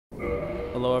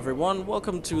Hello everyone,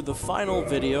 welcome to the final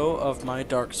video of my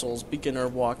Dark Souls beginner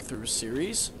walkthrough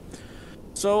series.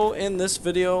 So in this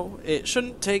video, it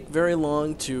shouldn't take very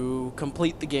long to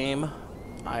complete the game.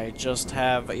 I just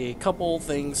have a couple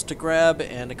things to grab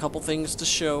and a couple things to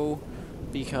show,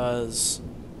 because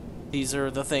these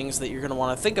are the things that you're going to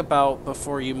want to think about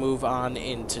before you move on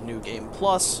into New Game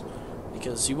Plus,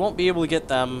 because you won't be able to get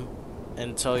them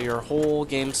until your whole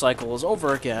game cycle is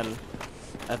over again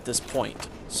at this point.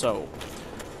 So,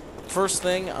 first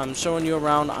thing, I'm showing you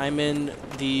around. I'm in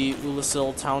the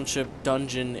Ulasil Township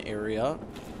dungeon area.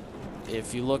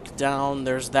 If you look down,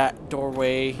 there's that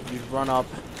doorway. You'd run up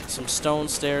some stone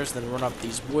stairs, then run up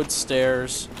these wood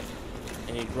stairs,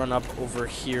 and you'd run up over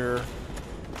here.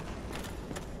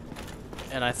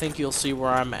 And I think you'll see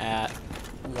where I'm at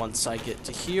once I get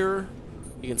to here.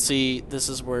 You can see this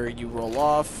is where you roll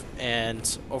off,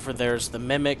 and over there's the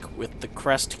Mimic with the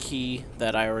crest key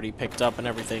that I already picked up and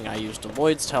everything. I used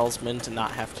Avoid's Talisman to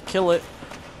not have to kill it.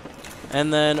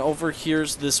 And then over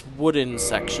here's this wooden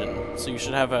section, so you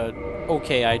should have a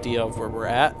okay idea of where we're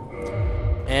at.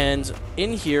 And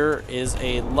in here is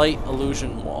a light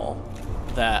illusion wall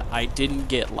that I didn't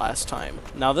get last time.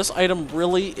 Now this item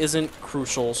really isn't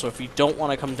crucial, so if you don't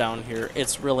want to come down here,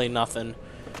 it's really nothing.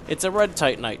 It's a red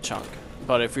Titanite chunk.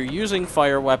 But if you're using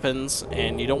fire weapons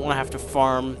and you don't want to have to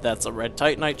farm, that's a red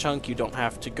Titanite chunk you don't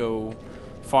have to go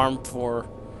farm for.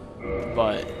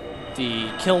 But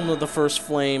the Kiln of the First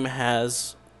Flame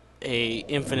has a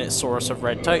infinite source of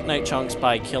red Titanite chunks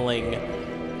by killing,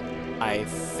 I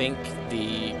think,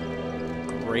 the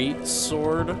Great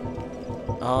Sword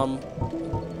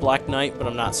Black Knight, but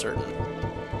I'm not certain.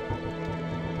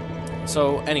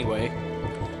 So anyway,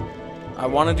 I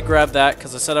wanted to grab that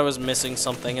because I said I was missing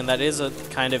something, and that is a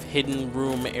kind of hidden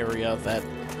room area that,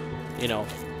 you know,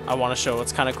 I want to show.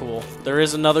 It's kind of cool. There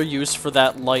is another use for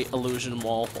that light illusion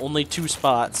wall. Only 2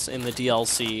 spots in the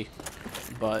DLC,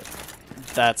 but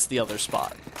that's the other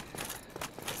spot.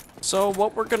 So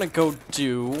what we're going to go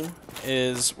do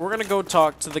is we're going to go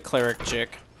talk to the cleric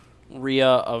chick, Rhea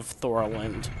of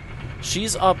Thorland.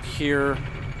 She's up here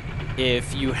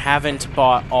if you haven't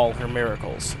bought all her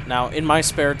miracles. Now, in my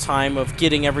spare time of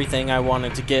getting everything I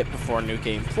wanted to get before New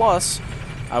Game Plus,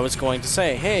 I was going to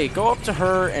say, hey, go up to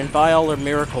her and buy all her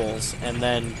miracles and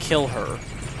then kill her,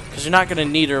 because you're not going to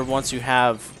need her once you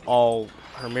have all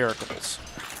her miracles.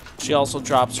 She also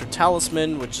drops her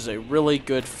talisman, which is a really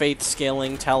good faith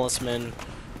scaling talisman,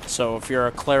 so if you're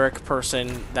a cleric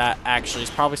person, that actually is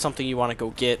probably something you want to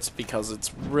go get, because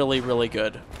it's really, really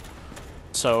good.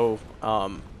 So,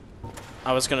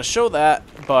 I was going to show that,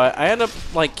 but I end up,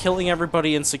 like, killing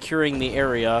everybody and securing the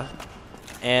area,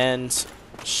 and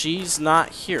she's not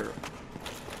here.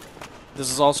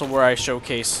 This is also where I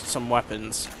showcase some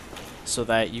weapons, so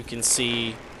that you can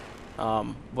see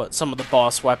what some of the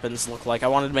boss weapons look like. I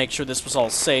wanted to make sure this was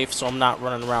all safe, so I'm not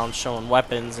running around showing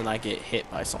weapons and I get hit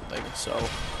by something. So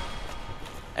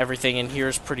everything in here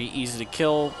is pretty easy to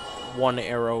kill. 1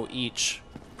 arrow each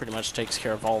pretty much takes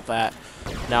care of all that.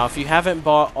 Now, if you haven't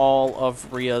bought all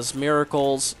of Rhea's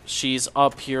miracles, she's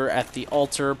up here at the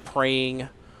altar praying,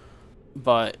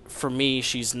 but for me,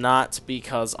 she's not,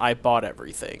 because I bought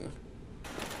everything.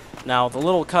 Now, the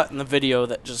little cut in the video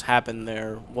that just happened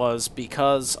there was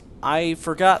because I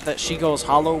forgot that she goes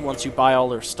hollow once you buy all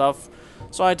her stuff,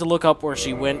 so I had to look up where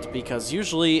she went, because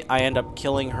usually I end up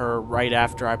killing her right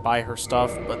after I buy her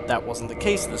stuff, but that wasn't the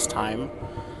case this time.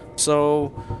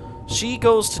 So she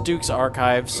goes to Duke's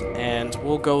Archives, and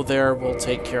we'll go there, we'll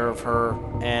take care of her,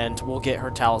 and we'll get her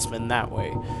talisman that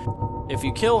way. If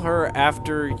you kill her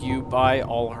after you buy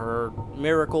all her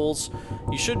miracles,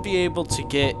 you should be able to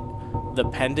get the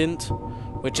pendant,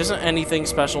 which isn't anything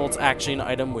special. It's actually an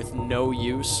item with no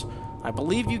use. I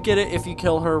believe you get it if you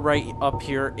kill her right up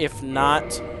here. If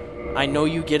not, I know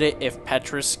you get it if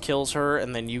Petrus kills her,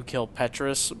 and then you kill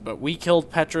Petrus, but we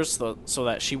killed Petrus so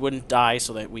that she wouldn't die,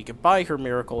 so that we could buy her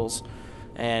miracles,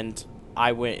 and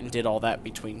I went and did all that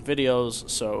between videos,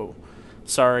 so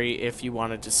sorry if you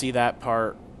wanted to see that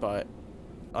part, but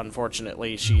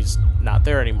unfortunately she's not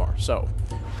there anymore. So,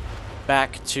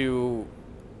 back to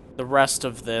the rest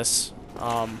of this.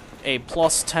 A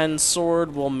 +10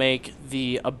 sword will make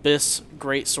the Abyss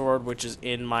Greatsword, which is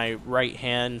in my right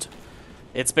hand.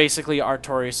 It's basically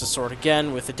Artorias' sword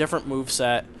again, with a different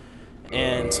moveset,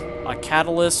 and a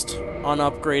catalyst,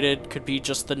 unupgraded, could be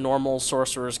just the normal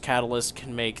Sorcerer's Catalyst,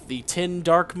 can make the Tin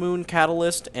Dark Moon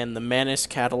Catalyst and the Manus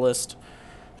Catalyst.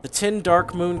 The Tin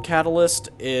Dark Moon Catalyst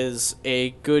is a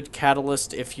good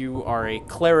catalyst if you are a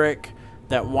cleric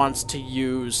that wants to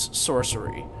use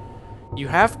sorcery. You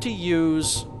have to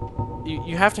use...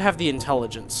 You have to have the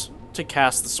intelligence to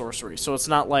cast the sorcery. So it's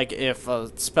not like if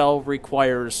a spell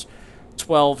requires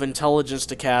 12 intelligence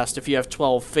to cast, if you have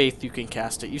 12 faith, you can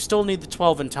cast it. You still need the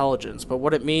 12 intelligence, but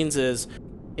what it means is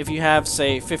if you have,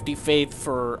 say, 50 faith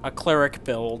for a cleric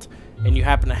build, and you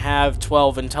happen to have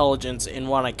 12 intelligence and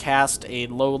want to cast a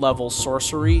low-level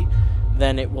sorcery,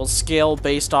 then it will scale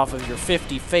based off of your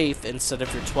 50 faith instead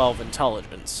of your 12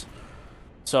 intelligence.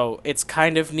 So it's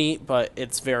kind of neat, but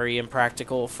it's very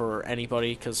impractical for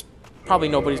anybody, because probably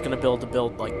nobody's going to build a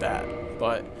build like that.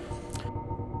 But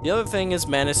the other thing is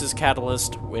Manus'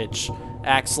 Catalyst, which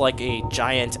acts like a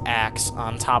giant axe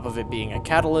on top of it being a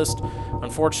catalyst.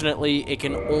 Unfortunately, it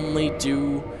can only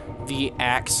do the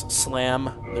axe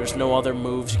slam. There's no other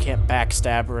moves. You can't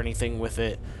backstab or anything with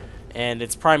it. And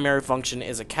its primary function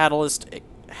is a catalyst. It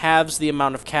halves the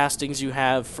amount of castings you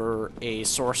have for a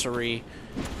sorcery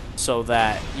so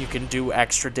that you can do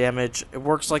extra damage. It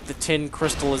works like the tin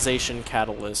crystallization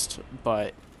catalyst,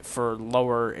 but for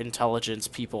lower intelligence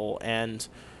people and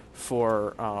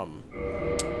for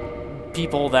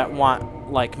people that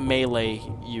want like melee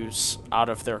use out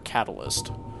of their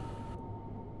catalyst.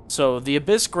 So the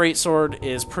Abyss Greatsword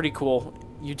is pretty cool.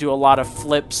 You do a lot of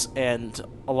flips and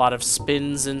a lot of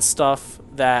spins and stuff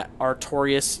that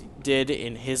Artorias did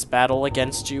in his battle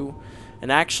against you. And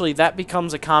actually that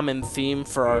becomes a common theme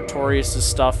for Artorias'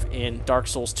 stuff in Dark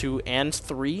Souls 2 and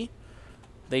 3.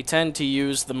 They tend to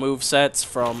use the movesets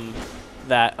from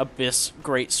that Abyss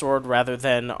Greatsword rather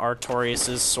than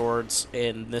Artorias' swords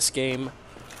in this game.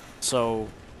 So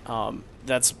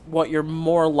that's what you're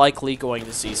more likely going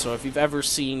to see. So if you've ever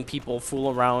seen people fool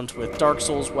around with Dark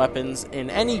Souls weapons in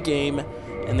any game,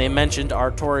 and they mentioned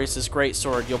Artorias'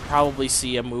 Greatsword, you'll probably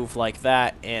see a move like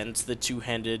that and the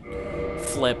two-handed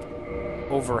flip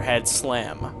overhead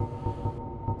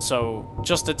slam. So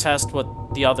just to test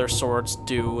what the other swords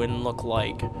do and look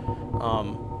like,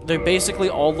 they basically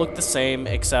all look the same,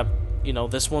 except, you know,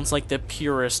 this one's like the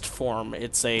purest form.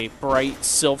 It's a bright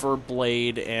silver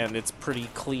blade, and it's pretty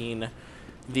clean.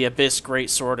 The Abyss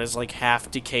Greatsword is like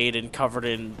half decayed and covered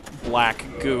in black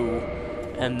goo.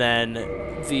 And then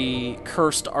the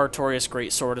Cursed Artorias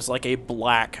Greatsword is like a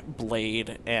black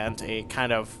blade and a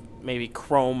kind of maybe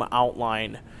chrome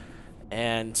outline.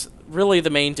 And really the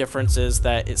main difference is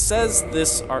that it says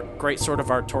this Greatsword of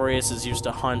Artorias is used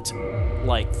to hunt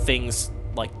like things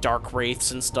like dark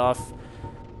wraiths and stuff.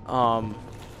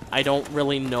 I don't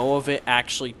really know of it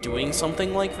actually doing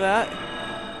something like that,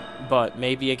 but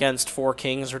maybe against 4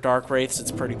 kings or dark wraiths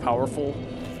it's pretty powerful.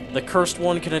 The cursed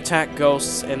one can attack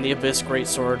ghosts, and the Abyss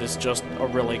Greatsword is just a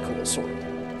really cool sword.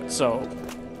 So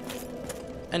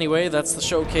anyway, that's the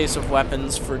showcase of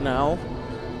weapons for now.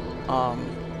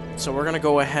 So we're gonna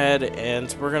go ahead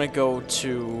and we're gonna go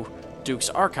to Duke's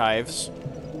Archives,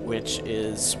 which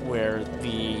is where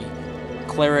the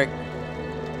cleric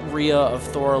Rhea of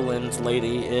Thorland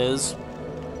lady is,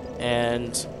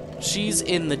 and she's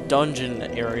in the dungeon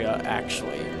area.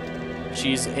 Actually,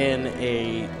 she's in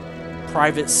a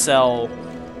private cell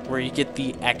where you get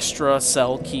the extra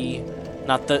cell key,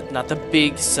 not the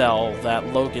big cell that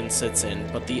Logan sits in,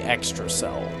 but the extra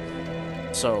cell.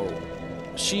 So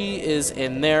she is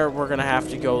in there. We're gonna have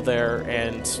to go there,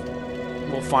 and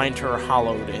we'll find her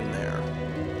hollowed in there.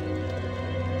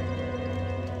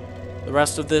 The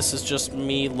rest of this is just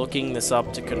me looking this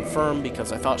up to confirm,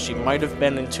 because I thought she might have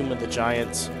been in Tomb of the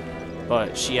Giants,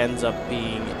 but she ends up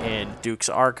being in Duke's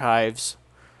Archives,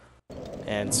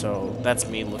 and so that's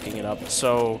me looking it up.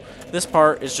 So this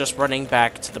part is just running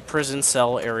back to the prison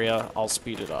cell area. I'll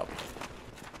speed it up.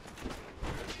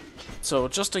 So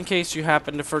just in case you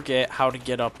happen to forget how to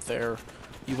get up there,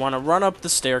 you want to run up the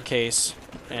staircase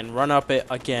and run up it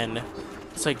again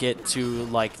to get to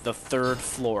like the 3rd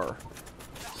floor.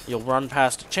 You'll run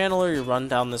past a channeler, you run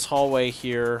down this hallway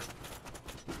here,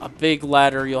 a big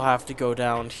ladder you'll have to go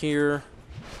down here,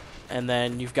 and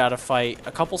then you've got to fight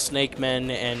a couple snake men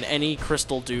and any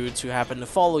crystal dudes who happen to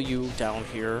follow you down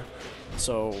here.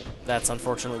 So that's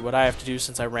unfortunately what I have to do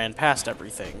since I ran past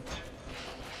everything.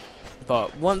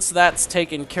 But once that's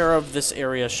taken care of, this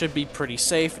area should be pretty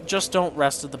safe. Just don't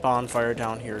rest at the bonfire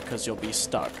down here because you'll be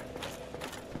stuck.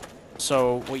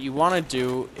 So what you want to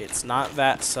do, it's not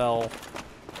that cell,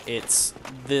 it's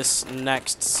this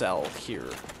next cell here.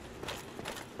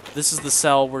 This is the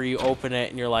cell where you open it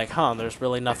and you're like, huh, there's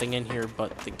really nothing in here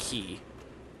but the key.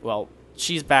 Well,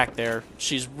 she's back there.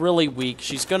 She's really weak.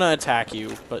 She's gonna attack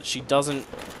you, but she doesn't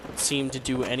seem to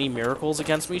do any miracles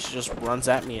against me. She just runs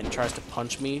at me and tries to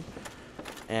punch me,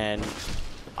 and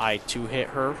I two-hit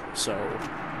her, so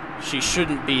she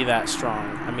shouldn't be that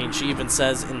strong. I mean, she even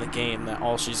says in the game that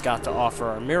all she's got to offer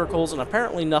are miracles and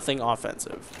apparently nothing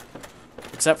offensive.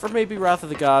 except for maybe Wrath of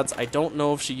the Gods. I don't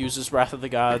know if she uses Wrath of the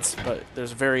Gods, but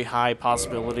there's a very high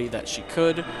possibility that she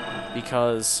could,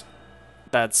 because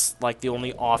that's like the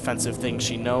only offensive thing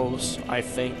she knows, I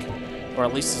think, or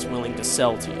at least is willing to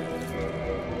sell to you.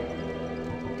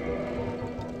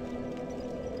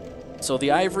 So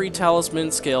the Ivory Talisman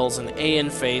scales an A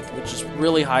in Faith, which is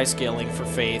really high scaling for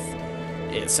Faith.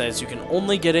 It says you can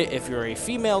only get it if you're a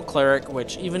female cleric,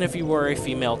 which even if you were a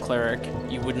female cleric,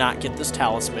 you would not get this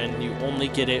talisman. You only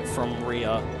get it from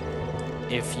Rhea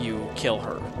if you kill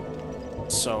her.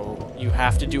 So you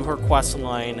have to do her quest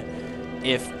line.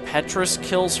 If Petrus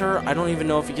kills her, I don't even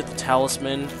know if you get the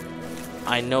talisman.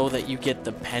 I know that you get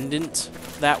the pendant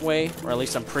that way, or at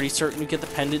least I'm pretty certain you get the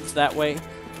pendant that way.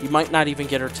 You might not even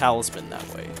get her talisman that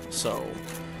way. So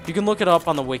you can look it up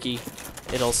on the wiki.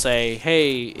 It'll say,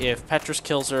 hey, if Petrus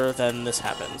kills her, then this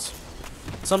happens.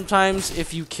 Sometimes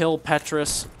if you kill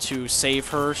Petrus to save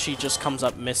her, she just comes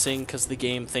up missing because the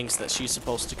game thinks that she's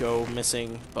supposed to go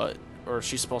missing, or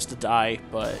she's supposed to die,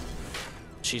 but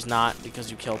she's not because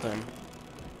you killed him.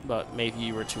 But maybe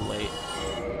you were too late.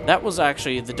 That was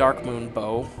actually the Dark Moon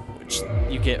bow, which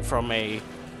you get from a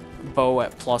bow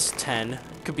at plus 10.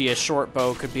 Could be a short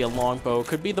bow, could be a long bow,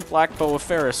 could be the black bow of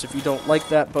Ferris. If you don't like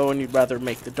that bow and you'd rather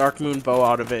make the Dark Moon bow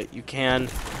out of it, you can.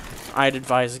 I'd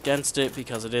advise against it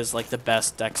because it is like the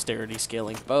best dexterity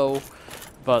scaling bow.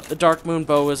 But the Dark Moon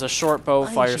bow is a short bow,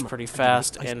 fires pretty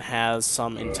fast, and has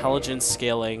some intelligence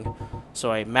scaling.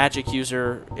 So a magic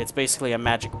user, it's basically a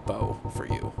magic bow for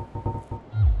you.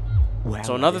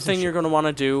 So another thing you're going to want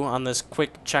to do on this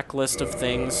quick checklist of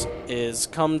things is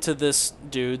come to this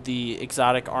dude, the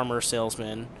exotic armor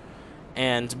salesman,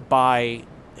 and buy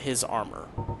his armor.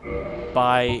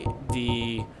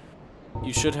 You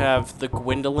should have the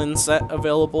Gwendolyn set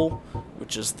available,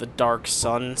 which is the Dark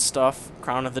Sun stuff.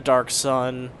 Crown of the Dark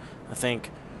Sun, I think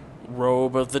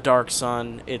Robe of the Dark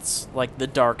Sun. It's like the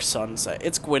Dark Sun set.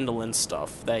 It's Gwendolyn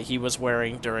stuff that he was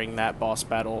wearing during that boss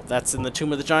battle. That's in the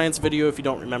Tomb of the Giants video if you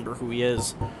don't remember who he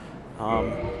is.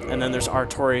 And then there's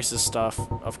Artorias' stuff.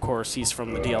 Of course, he's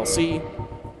from the DLC.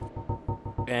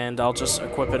 And I'll just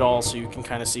equip it all so you can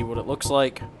kind of see what it looks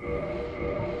like.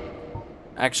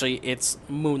 Actually, it's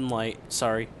Moonlight.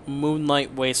 Sorry.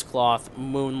 Moonlight Waistcloth.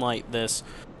 Moonlight this.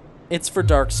 It's for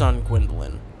Dark Sun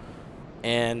Gwendolyn.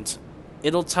 And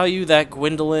it'll tell you that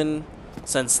Gwendolyn,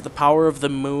 since the power of the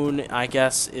moon, I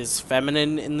guess, is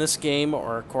feminine in this game,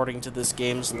 or according to this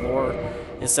game's lore,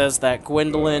 it says that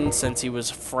Gwendolyn, since he was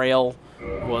frail,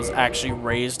 was actually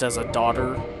raised as a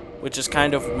daughter, which is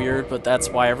kind of weird, but that's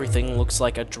why everything looks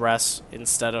like a dress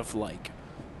instead of, like,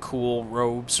 cool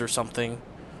robes or something.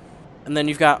 And then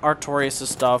you've got Artorias'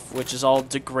 stuff, which is all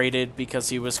degraded because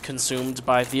he was consumed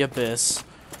by the Abyss.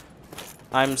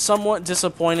 I'm somewhat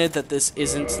disappointed that this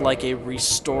isn't like a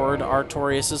restored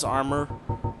Artorias' armor,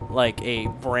 like a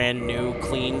brand new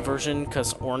clean version,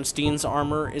 because Ornstein's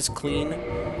armor is clean,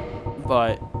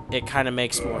 but it kind of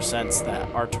makes more sense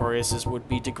that Artorias' would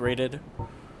be degraded.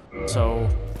 So,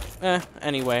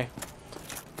 anyway.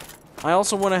 I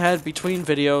also went ahead between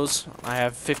videos. I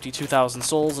have 52,000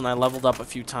 souls, and I leveled up a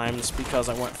few times because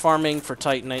I went farming for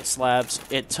Titanite slabs.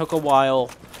 It took a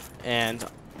while, and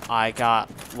I got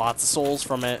lots of souls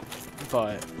from it,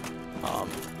 but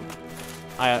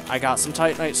I got some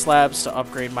Titanite slabs to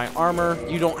upgrade my armor.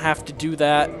 You don't have to do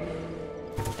that.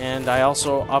 And I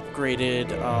also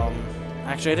upgraded,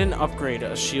 actually I didn't upgrade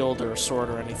a shield or a sword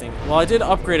or anything. Well, I did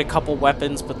upgrade a couple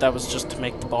weapons, but that was just to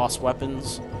make the boss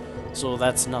weapons. So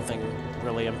that's nothing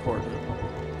really important.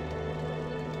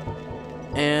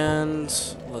 And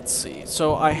let's see.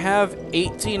 So I have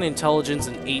 18 intelligence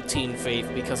and 18 faith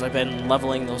because I've been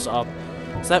leveling those up.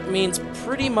 So that means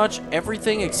pretty much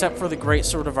everything except for the Great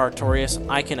Sword of Artorias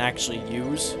I can actually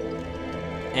use.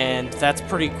 And that's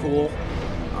pretty cool.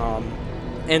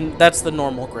 And that's the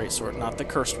normal Great Sword, not the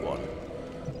cursed one.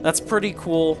 That's pretty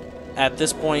cool. At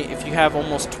this point, if you have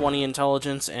almost 20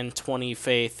 intelligence and 20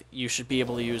 faith, you should be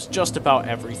able to use just about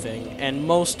everything. And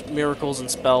most miracles and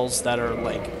spells that are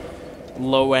like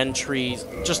low entry,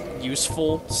 just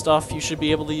useful stuff you should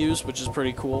be able to use, which is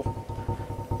pretty cool.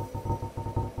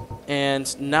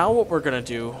 And now what we're going to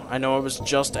do, I know I was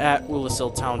just at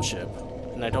Ullasil Township,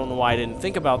 and I don't know why I didn't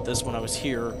think about this when I was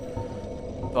here,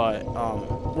 but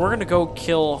we're going to go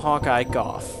kill Hawkeye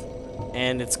Goff.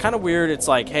 And it's kind of weird. It's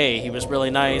like, hey, he was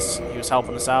really nice. He was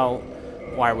helping us out.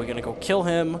 Why are we going to go kill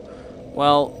him?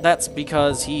 Well, that's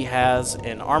because he has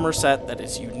an armor set that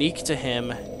is unique to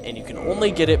him, and you can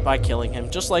only get it by killing him,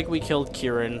 just like we killed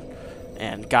Kieran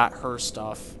and got her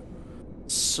stuff.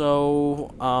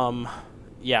 So,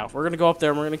 yeah, we're going to go up there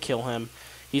and we're going to kill him.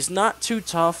 He's not too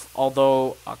tough,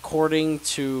 although according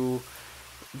to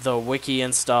the wiki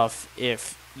and stuff,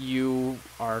 if you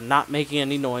are not making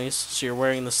any noise, so you're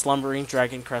wearing the Slumbering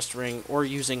Dragon Crest Ring or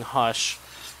using Hush,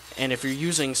 and if you're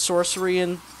using sorcery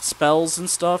and spells and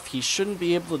stuff, he shouldn't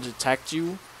be able to detect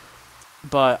you.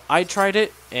 But I tried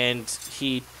it, and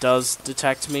he does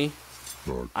detect me.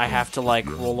 I have to, like,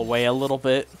 roll away a little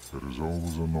bit.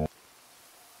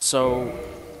 So,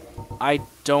 I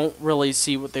don't really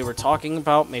see what they were talking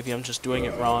about. Maybe I'm just doing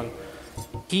it wrong.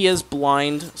 He is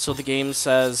blind, so the game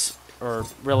says, or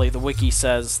really the wiki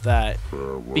says that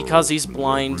because he's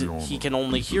blind, he can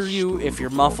only hear you. If you're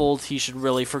muffled, he should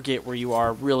really forget where you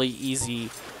are really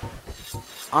easy.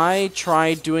 I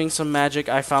tried doing some magic.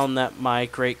 I found that my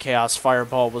Great Chaos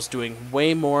Fireball was doing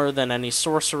way more than any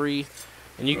sorcery.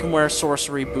 And you can wear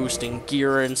sorcery boosting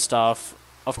gear and stuff.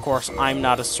 Of course, I'm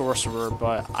not a sorcerer,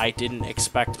 but I didn't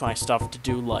expect my stuff to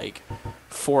do like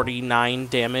 49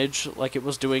 damage like it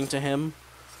was doing to him.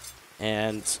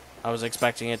 And I was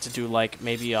expecting it to do like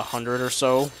maybe 100 or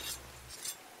so.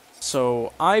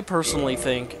 So I personally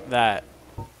think that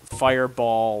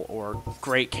Fireball or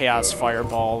Great Chaos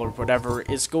Fireball or whatever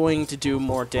is going to do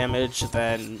more damage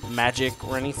than magic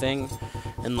or anything,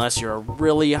 unless you're a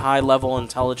really high level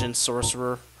intelligence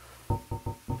sorcerer.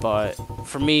 But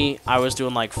for me, I was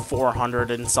doing like 400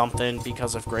 and something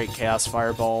because of Great Chaos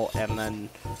Fireball, and then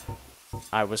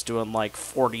I was doing like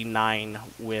 49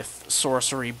 with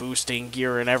sorcery boosting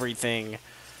gear and everything,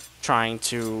 trying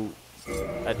to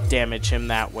damage him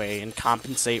that way and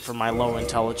compensate for my low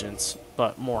intelligence,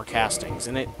 but more castings,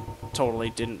 and it totally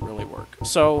didn't really work.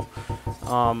 So,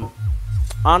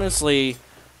 honestly,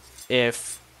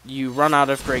 if you run out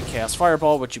of Great Chaos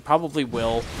Fireball, which you probably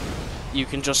will, you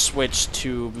can just switch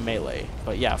to melee.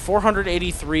 But yeah,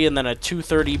 483 and then a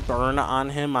 230 burn on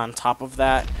him on top of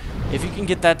that. If you can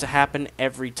get that to happen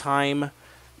every time,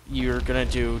 you're going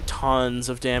to do tons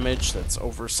of damage. That's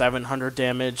over 700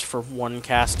 damage for one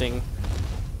casting.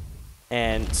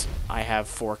 And I have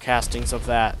 4 castings of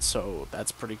that, so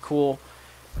that's pretty cool.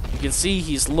 You can see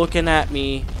he's looking at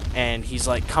me, and he's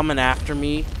like coming after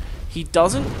me. He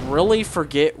doesn't really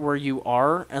forget where you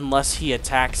are unless he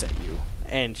attacks at you,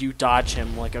 and you dodge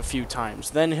him like a few times.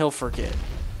 Then he'll forget.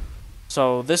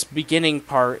 So this beginning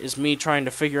part is me trying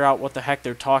to figure out what the heck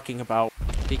they're talking about,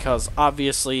 because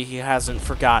obviously he hasn't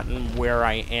forgotten where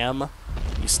I am.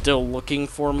 He's still looking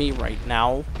for me right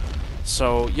now.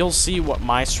 So you'll see what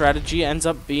my strategy ends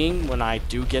up being when I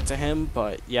do get to him,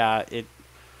 but yeah,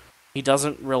 he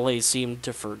doesn't really seem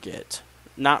to forget.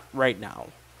 Not right now.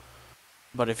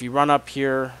 But if you run up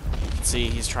here, you can see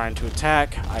he's trying to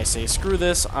attack. I say screw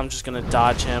this, I'm just going to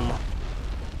dodge him.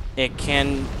 It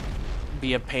can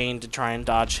be a pain to try and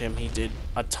dodge him. He did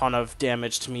a ton of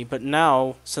damage to me, but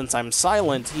now, since I'm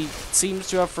silent, he seems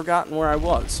to have forgotten where I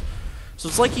was. So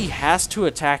it's like he has to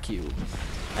attack you,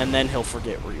 and then he'll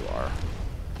forget where you are.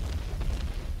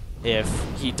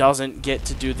 If he doesn't get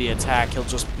to do the attack, he'll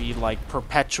just be like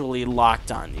perpetually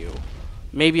locked on you.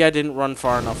 Maybe I didn't run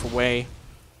far enough away,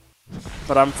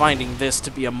 but I'm finding this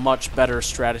to be a much better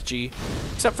strategy,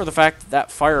 except for the fact that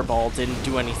that fireball didn't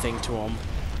do anything to him.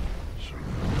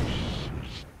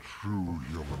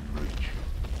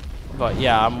 But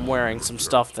yeah, I'm wearing some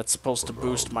stuff that's supposed to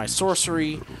boost my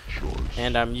sorcery,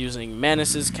 and I'm using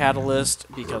Manus' Catalyst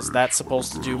because that's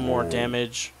supposed to do more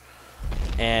damage.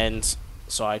 And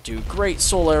so I do Great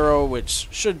Soul Arrow, which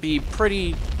should be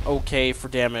pretty okay for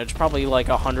damage, probably like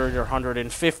 100 or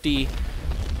 150.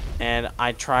 And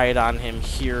I try it on him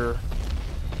here,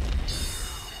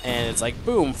 and it's like,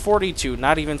 boom, 42,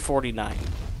 not even 49.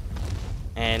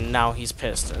 And now he's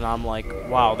pissed, and I'm like,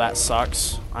 wow, that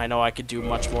sucks. I know I could do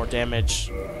much more damage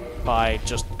by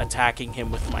just attacking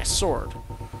him with my sword.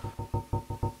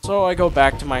 So I go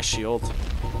back to my shield,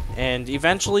 and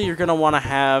eventually you're going to want to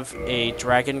have a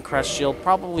Dragon Crest shield,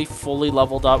 probably fully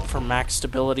leveled up for max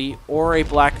stability, or a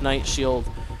Black Knight shield,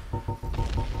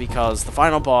 because the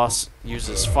final boss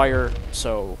uses fire.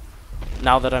 So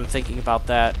now that I'm thinking about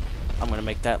that, I'm going to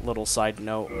make that little side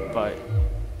note, but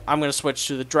I'm going to switch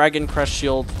to the Dragon Crest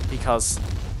shield because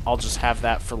I'll just have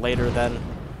that for later then.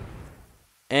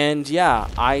 And yeah,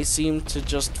 I seem to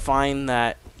just find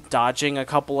that dodging a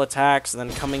couple attacks and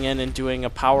then coming in and doing a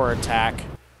power attack,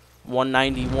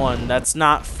 191, that's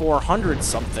not 400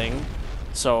 something,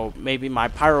 so maybe my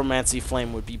Pyromancy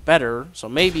Flame would be better. So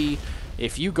maybe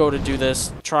if you go to do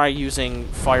this, try using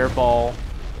Fireball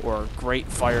or Great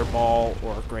Fireball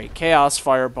or Great Chaos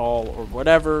Fireball or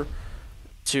whatever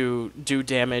to do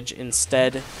damage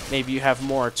instead. Maybe you have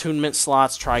more attunement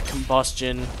slots, try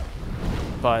Combustion,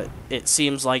 but it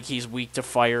seems like he's weak to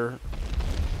fire,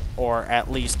 or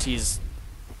at least he's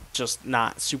just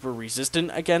not super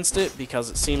resistant against it, because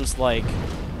it seems like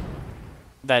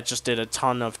that just did a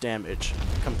ton of damage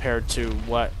compared to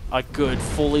what a good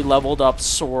fully leveled up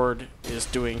sword is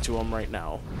doing to him right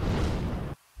now.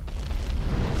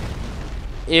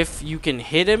 If you can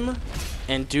hit him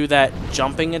and do that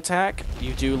jumping attack,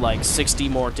 you do like 60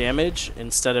 more damage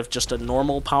instead of just a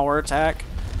normal power attack.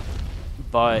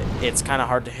 But it's kind of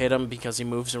hard to hit him because he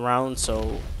moves around,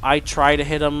 so I try to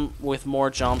hit him with more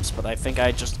jumps, but I think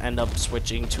I just end up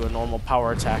switching to a normal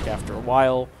power attack after a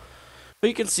while. But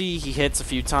you can see he hits a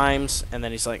few times, and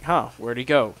then he's like, huh, where'd he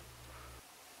go?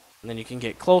 And then you can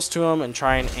get close to him and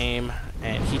try and aim,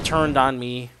 and he turned on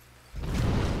me.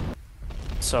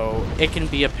 So it can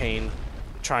be a pain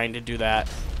trying to do that.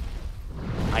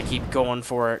 I keep going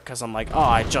for it because I'm like, oh,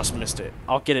 I just missed it.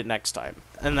 I'll get it next time.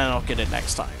 And then I'll get it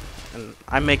next time. And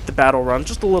I make the battle run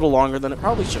just a little longer than it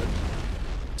probably should.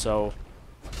 So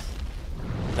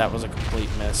that was a complete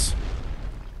miss.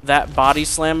 That body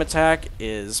slam attack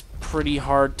is pretty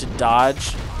hard to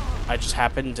dodge. I just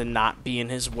happened to not be in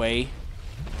his way.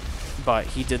 But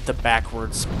he did the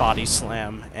backwards body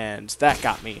slam, and that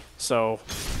got me. So,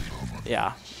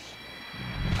 yeah.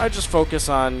 I just focus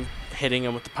on hitting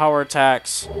him with the power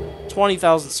attacks.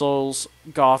 20,000 souls,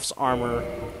 Goff's armor,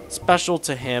 special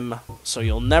to him, so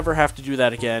you'll never have to do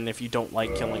that again if you don't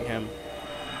like killing him.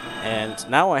 And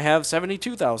now I have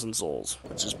 72,000 souls,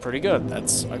 which is pretty good.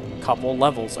 That's a couple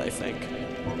levels, I think.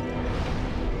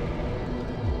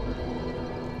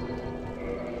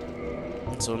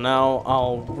 So now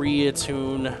I'll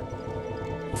re-attune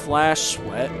Flash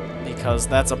Sweat, because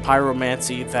that's a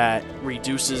pyromancy that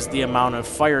reduces the amount of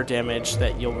fire damage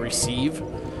that you'll receive.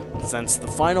 Since the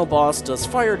final boss does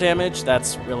fire damage,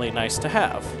 that's really nice to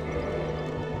have.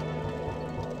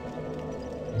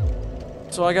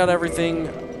 So I got everything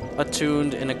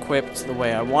attuned and equipped the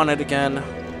way I wanted again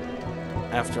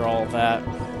after all of that.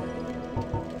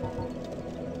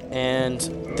 And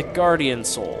the Guardian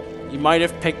Soul. You might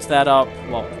have picked that up,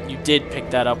 well, you did pick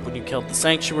that up when you killed the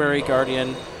Sanctuary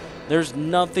Guardian. There's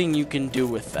nothing you can do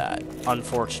with that,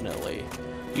 unfortunately.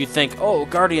 You'd think, oh,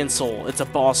 Guardian Soul, it's a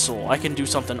boss soul, I can do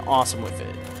something awesome with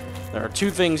it. There are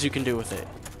two things you can do with it.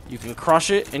 You can crush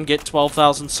it and get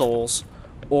 12,000 souls,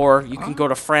 or you can go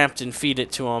to Frampton, feed it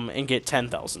to him, and get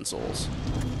 10,000 souls.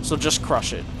 So just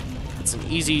crush it. It's an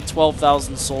easy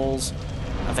 12,000 souls.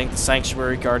 I think the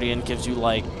Sanctuary Guardian gives you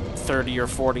like 30 or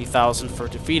 40,000 for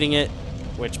defeating it,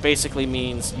 which basically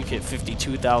means you get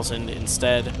 52,000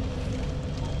 instead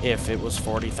if it was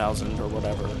 40,000 or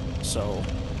whatever. So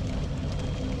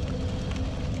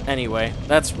anyway,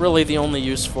 that's really the only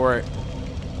use for it.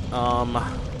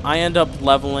 I end up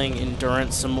leveling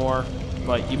Endurance some more,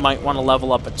 but you might want to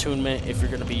level up Attunement if you're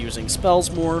going to be using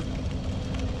spells more.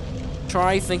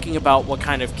 Try thinking about what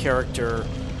kind of character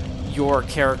your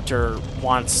character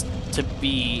wants to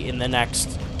be in the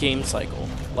next game cycle.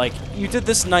 Like, you did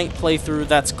this knight playthrough,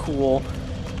 that's cool.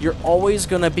 You're always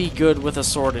going to be good with a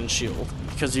sword and shield,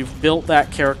 because you've built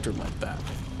that character like that.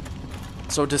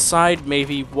 So decide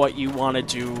maybe what you want to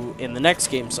do in the next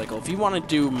game cycle. If you want to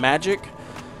do magic,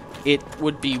 it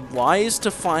would be wise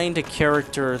to find a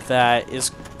character that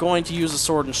is going to use a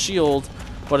sword and shield,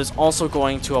 but is also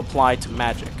going to apply to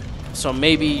magic. So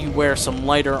maybe you wear some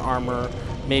lighter armor,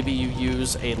 maybe you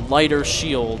use a lighter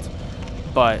shield,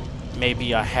 but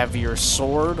maybe a heavier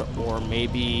sword, or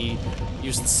maybe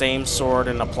use the same sword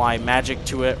and apply magic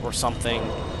to it or something.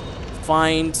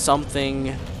 Find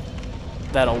something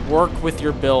that'll work with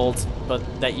your build,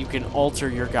 but that you can alter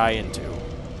your guy into.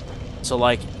 So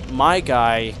like, my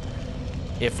guy,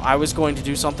 if I was going to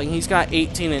do something, he's got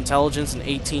 18 intelligence and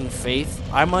 18 faith,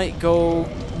 I might go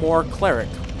more cleric.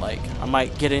 Like, I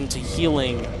might get into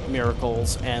healing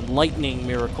miracles and lightning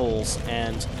miracles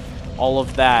and all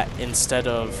of that instead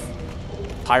of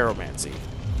pyromancy.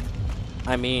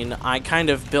 I mean, I kind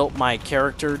of built my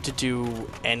character to do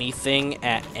anything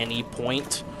at any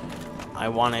point. I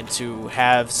wanted to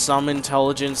have some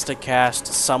intelligence to cast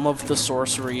some of the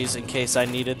sorceries in case I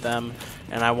needed them,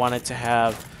 and I wanted to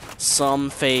have some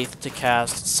faith to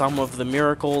cast some of the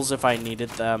miracles if I needed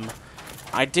them.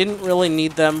 I didn't really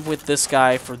need them with this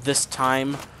guy for this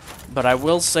time, but I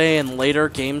will say in later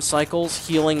game cycles,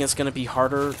 healing is going to be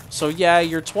harder. So yeah,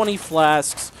 your 20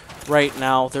 flasks right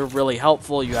now, they're really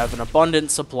helpful. You have an abundant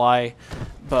supply,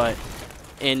 but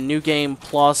in New Game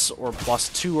Plus or Plus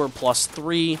 2 or Plus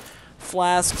 3,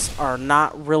 flasks are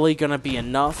not really going to be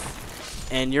enough,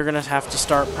 and you're going to have to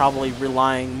start probably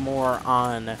relying more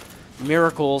on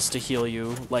miracles to heal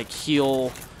you, like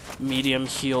heal, medium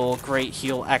heal, great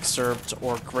heal excerpt,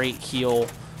 or great heal.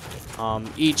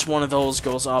 Each one of those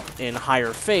goes up in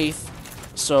higher faith,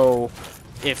 so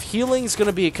if healing is going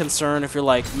to be a concern, if you're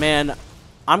like, man,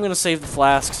 I'm going to save the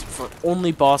flasks for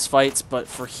only boss fights, but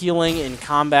for healing in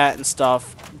combat and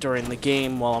stuff during the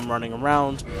game while I'm running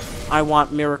around, I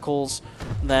want miracles.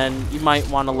 Then you might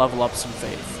want to level up some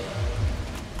faith.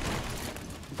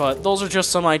 But those are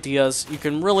just some ideas. You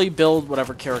can really build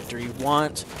whatever character you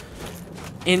want.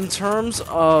 In terms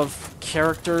of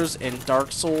characters in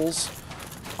Dark Souls,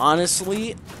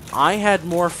 honestly, I had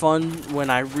more fun when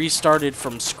I restarted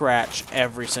from scratch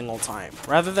every single time.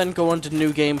 Rather than go into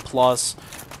New Game Plus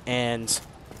and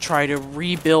try to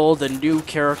rebuild a new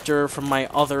character from my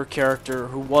other character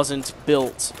who wasn't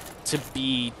built to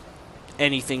be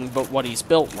anything but what he's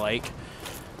built like,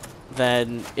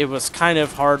 then it was kind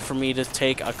of hard for me to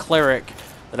take a cleric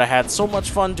that I had so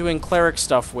much fun doing cleric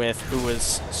stuff with, who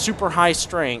was super high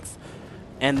strength,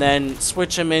 and then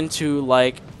switch him into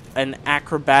like an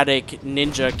acrobatic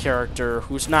ninja character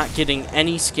who's not getting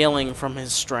any scaling from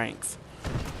his strength.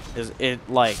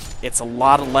 It's a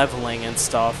lot of leveling and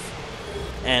stuff,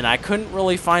 and I couldn't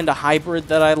really find a hybrid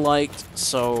that I liked,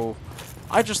 so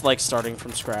I just like starting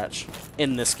from scratch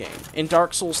in this game. In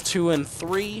Dark Souls 2 and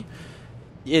 3,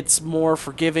 it's more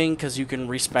forgiving because you can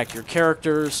respec your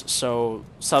characters, so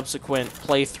subsequent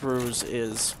playthroughs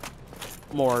is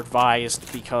more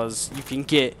advised because you can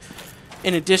get,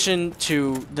 in addition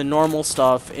to the normal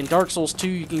stuff, in Dark Souls 2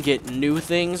 you can get new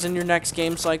things in your next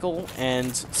game cycle,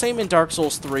 and same in Dark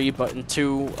Souls 3, but in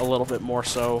 2 a little bit more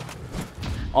so.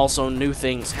 Also, new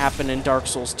things happen in Dark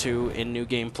Souls 2 in New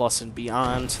Game Plus and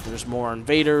beyond. There's more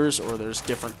invaders, or there's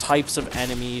different types of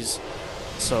enemies,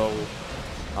 so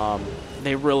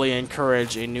they really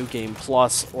encourage a New Game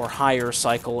Plus or higher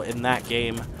cycle in that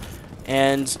game.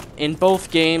 And in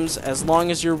both games, as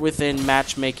long as you're within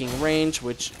matchmaking range,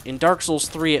 which in Dark Souls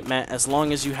 3 it meant as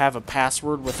long as you have a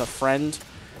password with a friend,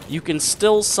 you can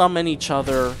still summon each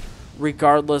other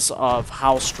regardless of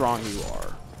how strong you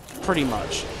are. Pretty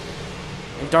much.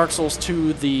 In Dark Souls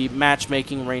 2, the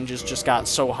matchmaking ranges just got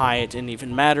so high it didn't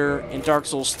even matter. In Dark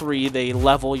Souls 3, they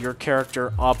level your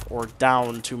character up or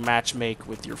down to matchmake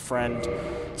with your friend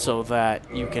so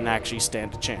that you can actually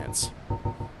stand a chance.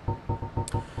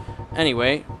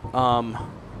 Anyway,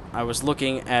 I was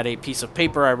looking at a piece of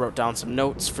paper. I wrote down some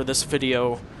notes for this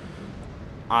video.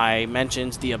 I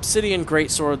mentioned the obsidian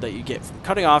greatsword that you get from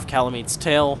cutting off Calamete's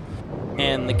tail.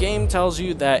 And the game tells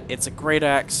you that it's a great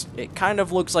axe. It kind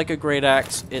of looks like a great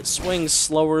axe. It swings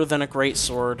slower than a great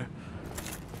sword,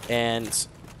 and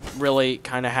really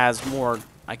kind of has more,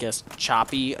 I guess,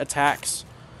 choppy attacks.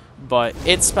 But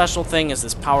its special thing is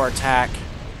this power attack,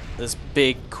 this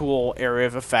big, cool area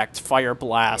of effect, Fire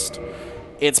Blast.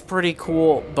 It's pretty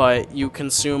cool, but you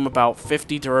consume about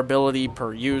 50 durability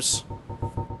per use.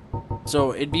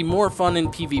 So it'd be more fun in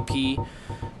PvP.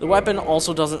 The weapon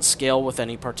also doesn't scale with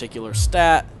any particular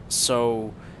stat,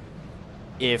 so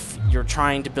if you're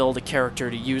trying to build a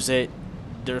character to use it,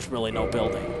 there's really no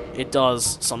building. It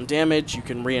does some damage, you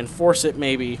can reinforce it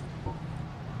maybe,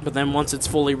 but then once it's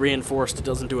fully reinforced, it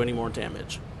doesn't do any more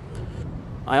damage.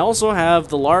 I also have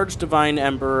the Large Divine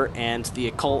Ember and the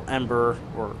Occult Ember,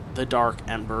 or the Dark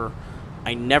Ember.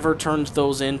 I never turned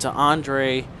those into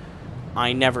Andre.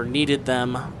 I never needed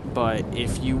them, but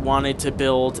if you wanted to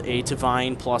build a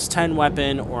Divine plus 10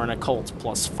 weapon or an Occult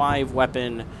plus 5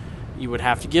 weapon, you would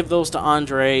have to give those to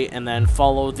Andre and then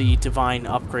follow the Divine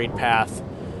upgrade path.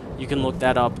 You can look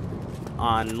that up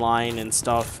online and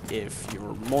stuff if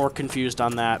you're more confused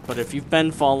on that, but if you've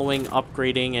been following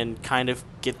upgrading and kind of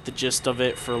get the gist of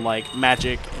it for like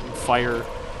magic and fire,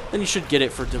 then you should get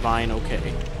it for Divine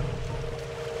okay.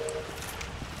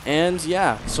 And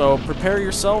yeah, so prepare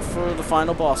yourself for the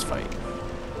final boss fight,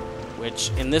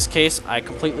 which in this case I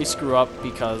completely screw up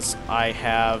because I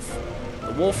have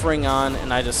the wolf ring on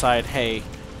and I decide, hey,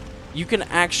 you can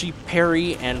actually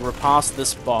parry and riposte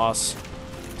this boss.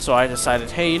 So I decided,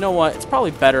 hey, you know what, it's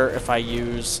probably better if I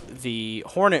use the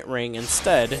hornet ring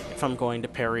instead if I'm going to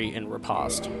parry and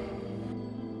riposte,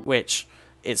 which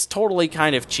is totally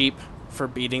kind of cheap for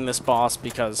beating this boss,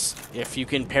 because if you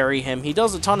can parry him, he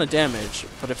does a ton of damage,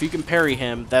 but if you can parry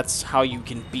him, that's how you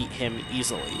can beat him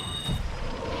easily.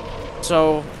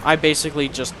 So I basically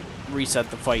just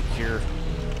reset the fight here,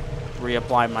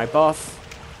 reapply my buff,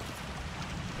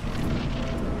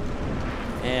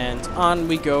 and on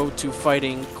we go to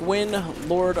fighting Gwyn,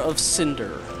 Lord of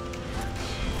Cinder.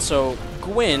 So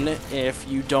Gwyn, if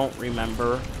you don't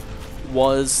remember,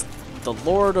 was the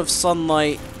Lord of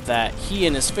Sunlight that he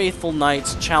and his faithful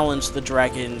knights challenged the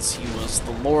dragons. He was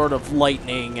the Lord of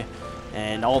Lightning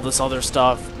and all this other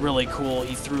stuff. Really cool.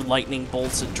 He threw lightning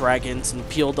bolts at dragons and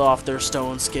peeled off their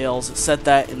stone scales. It said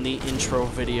that in the intro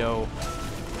video.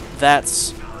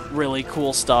 That's really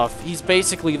cool stuff. He's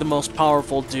basically the most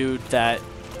powerful dude that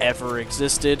ever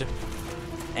existed.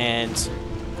 And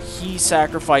he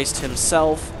sacrificed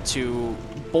himself to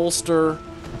bolster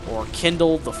or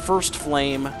kindle the first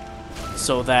flame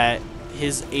so that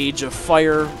his age of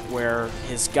fire, where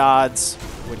his gods,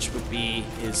 which would be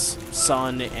his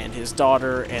son and his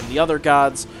daughter and the other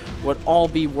gods, would all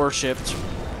be worshipped,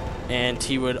 and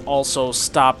he would also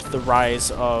stop the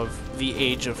rise of the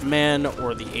age of man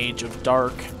or the age of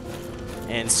dark.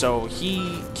 And so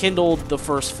he kindled the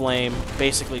first flame,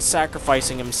 basically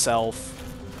sacrificing himself,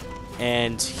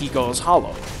 and he goes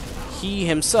hollow. He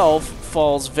himself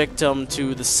falls victim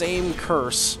to the same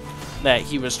curse that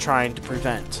he was trying to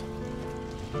prevent.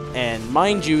 And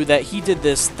mind you that he did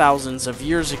this thousands of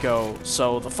years ago,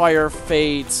 so the fire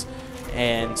fades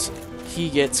and he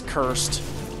gets cursed,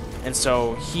 and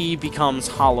so he becomes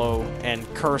hollow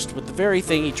and cursed with the very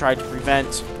thing he tried to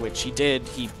prevent, which he did.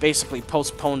 He basically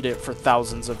postponed it for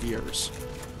thousands of years.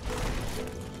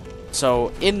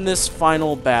 So in this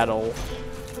final battle,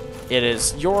 it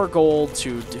is your goal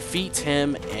to defeat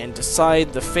him and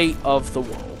decide the fate of the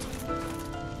world.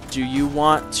 Do you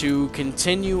want to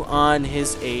continue on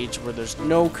his age where there's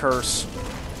no curse,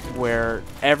 where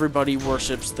everybody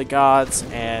worships the gods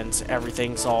and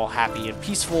everything's all happy and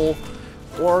peaceful?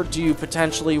 Or do you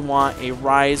potentially want a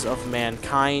rise of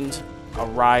mankind, a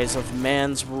rise of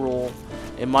man's rule?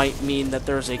 It might mean that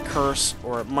there's a curse,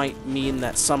 or it might mean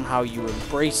that somehow you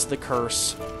embrace the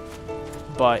curse.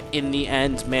 But in the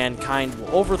end, mankind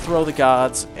will overthrow the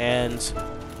gods, and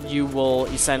you will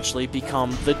essentially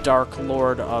become the Dark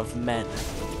Lord of men.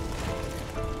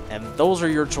 And those are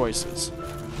your choices.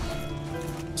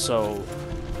 So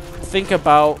think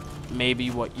about maybe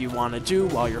what you want to do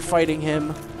while you're fighting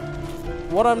him.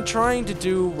 What I'm trying to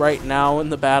do right now in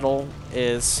the battle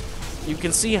is, you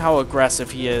can see how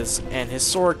aggressive he is, and his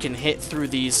sword can hit through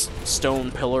these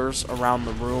stone pillars around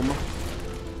the room.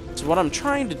 So what I'm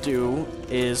trying to do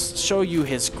is show you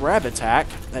his grab attack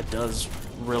that does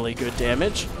really good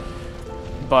damage.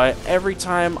 But every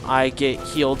time I get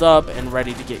healed up and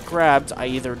ready to get grabbed, I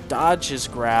either dodge his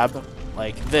grab,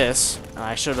 like this, and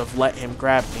I should have let him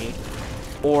grab me,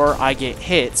 or I get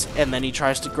hit, and then he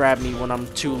tries to grab me when I'm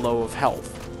too low of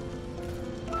health.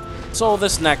 So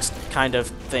this next kind of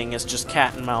thing is just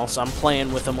cat and mouse. I'm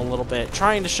playing with him a little bit,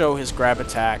 trying to show his grab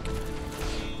attack.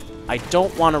 I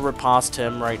don't want to riposte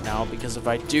him right now, because if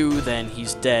I do, then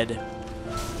he's dead.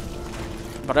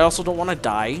 But I also don't want to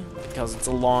die, because it's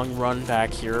a long run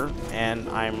back here, and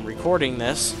I'm recording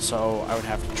this, so I would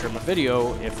have to trim a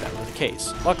video if that were the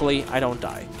case. Luckily, I don't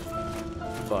die.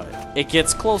 But it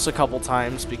gets close a couple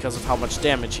times because of how much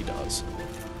damage he does.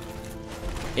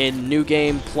 In New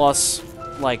Game Plus,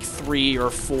 like 3 or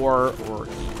 4, or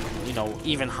you know,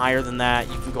 even higher than that,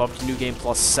 you can go up to New Game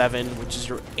Plus 7, which is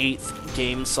your 8th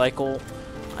game cycle.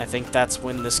 I think that's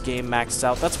when this game maxes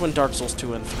out. That's when Dark Souls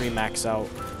 2 and 3 max out.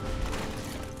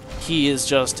 He is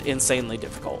just insanely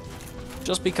difficult,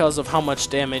 just because of how much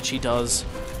damage he does.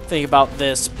 Think about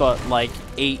this, but like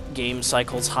 8 game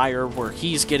cycles higher, where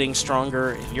he's getting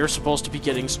stronger and you're supposed to be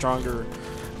getting stronger,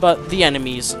 but the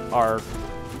enemies are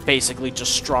basically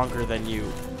just stronger than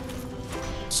you.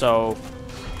 So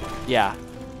yeah,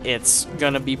 it's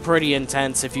gonna be pretty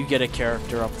intense if you get a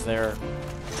character up there.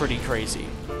 Pretty crazy.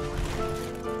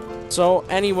 So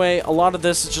anyway, a lot of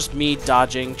this is just me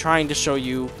dodging, trying to show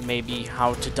you maybe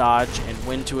how to dodge and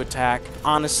when to attack.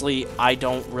 Honestly, I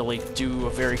don't really do a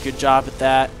very good job at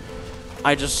that.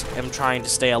 I just am trying to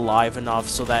stay alive enough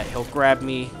so that he'll grab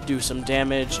me, do some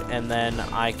damage, and then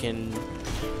I can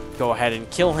go ahead and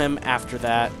kill him after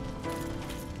that.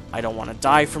 I don't want to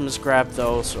die from his grab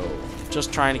though, so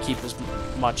just trying to keep as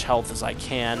much health as I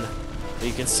can. But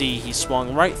you can see he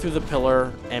swung right through the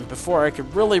pillar, and before I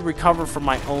could really recover from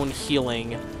my own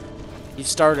healing, he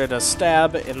started a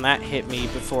stab, and that hit me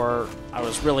before I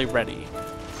was really ready.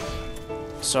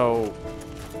 So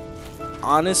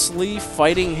honestly,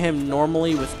 fighting him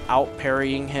normally without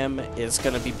parrying him is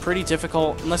going to be pretty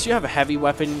difficult. Unless you have a heavy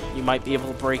weapon, you might be able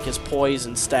to break his poise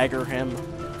and stagger him.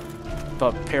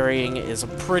 But parrying is a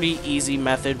pretty easy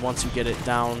method once you get it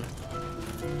down.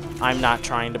 I'm not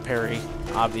trying to parry,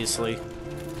 obviously.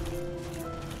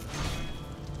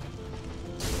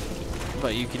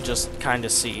 But you can just kind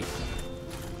of see.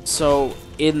 So,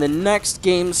 in the next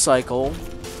game cycle,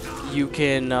 you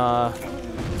can, well,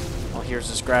 here's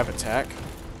his grab attack.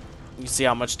 You can see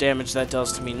how much damage that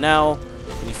does to me now.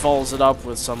 And he follows it up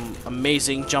with some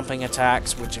amazing jumping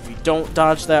attacks, which if you don't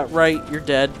dodge that right, you're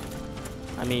dead.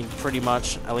 I mean, pretty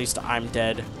much. At least I'm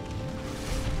dead.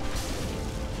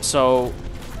 So,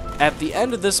 at the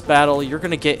end of this battle, you're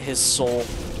going to get his soul.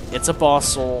 It's a boss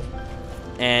soul,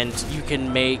 and you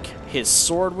can make his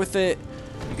sword with it,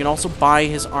 You can also buy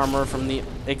his armor from the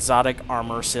exotic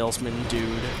armor salesman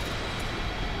dude.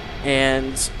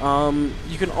 And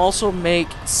you can also make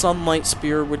Sunlight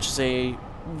Spear, which is a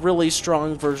really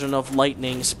strong version of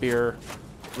Lightning Spear.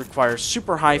 Requires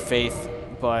super high faith,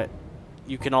 but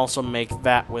you can also make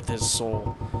that with his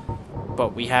soul.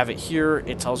 But we have it here.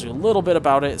 It tells you a little bit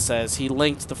about it. It says he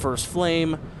linked the first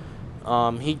flame.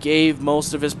 He gave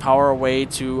most of his power away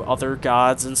to other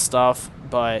gods and stuff,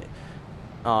 but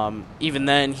even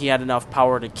then he had enough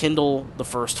power to kindle the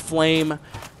first flame.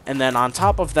 And then on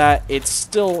top of that, it's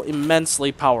still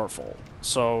immensely powerful.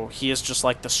 So he is just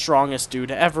like the strongest dude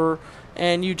ever,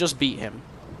 and you just beat him.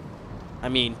 I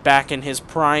mean, back in his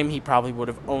prime, he probably would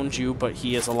have owned you, but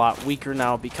he is a lot weaker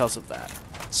now because of that.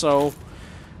 So,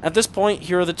 at this point,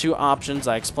 here are the two options.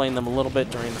 I explained them a little bit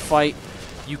during the fight.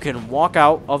 You can walk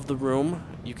out of the room,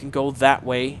 you can go that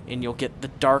way, and you'll get the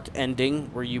dark ending,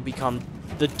 where you become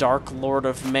the Dark Lord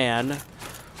of Man.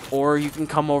 Or you can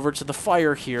come over to the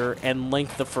fire here and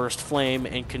link the first flame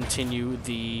and continue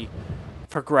the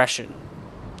progression.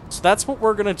 So that's what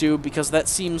we're going to do, because that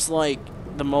seems like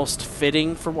the most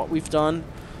fitting for what we've done.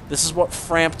 This is what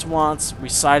Framped wants. We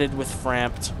sided with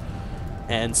Framped.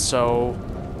 And so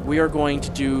we are going to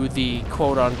do the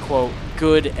quote-unquote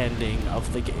good ending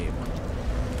of the game.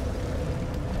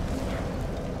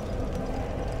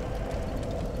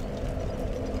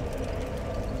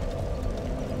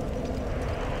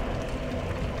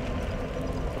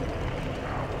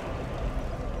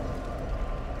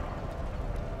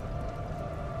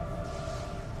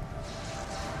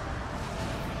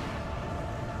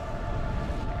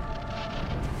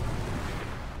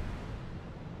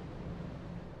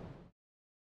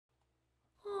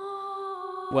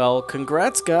 Well,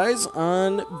 congrats guys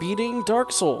on beating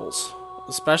Dark Souls,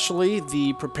 especially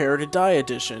the Prepare to Die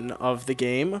edition of the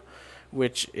game,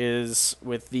 which is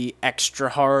with the extra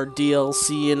hard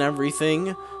DLC and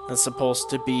everything. That's supposed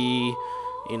to be,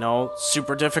 you know,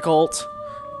 super difficult,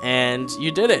 and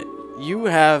you did it. You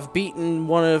have beaten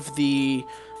one of the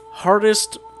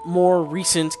hardest, more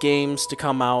recent games to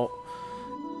come out.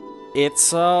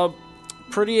 It's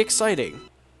pretty exciting.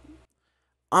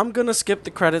 I'm gonna skip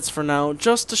the credits for now,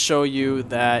 just to show you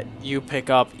that you pick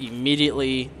up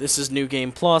immediately. This is New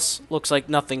Game Plus. Looks like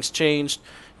nothing's changed.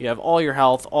 You have all your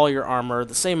health, all your armor,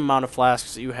 the same amount of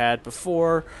flasks that you had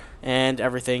before, and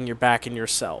everything. You're back in your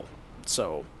cell.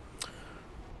 So,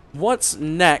 what's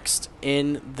next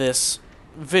in this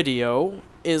video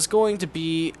is going to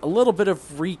be a little bit of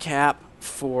recap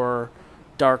for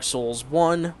Dark Souls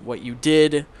 1, what you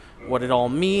did, what it all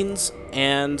means,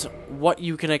 and what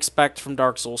you can expect from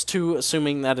Dark Souls 2,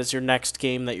 assuming that is your next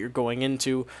game that you're going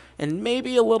into, and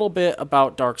maybe a little bit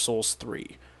about Dark Souls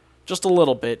 3. Just a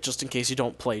little bit, just in case you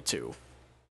don't play 2.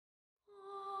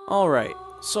 Alright,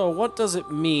 so what does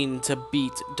it mean to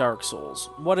beat Dark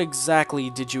Souls? What exactly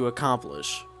did you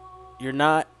accomplish? You're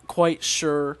not quite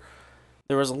sure.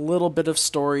 There was a little bit of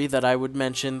story that I would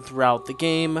mention throughout the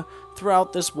game,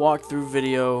 throughout this walkthrough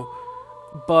video,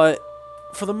 but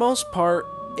for the most part,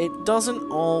 it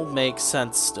doesn't all make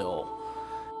sense still.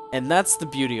 And that's the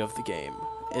beauty of the game,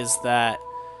 is that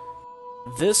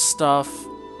this stuff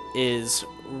is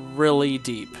really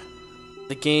deep.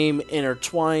 The game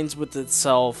intertwines with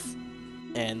itself,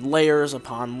 and layers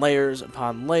upon layers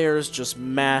upon layers just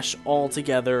mash all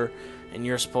together, and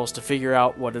you're supposed to figure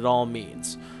out what it all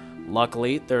means.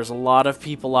 Luckily, there's a lot of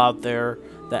people out there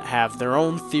that have their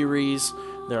own theories.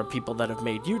 There are people that have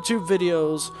made YouTube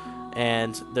videos,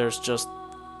 and there's just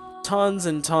tons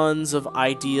and tons of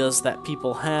ideas that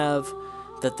people have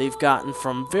that they've gotten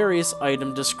from various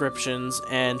item descriptions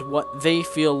and what they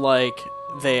feel like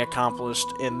they accomplished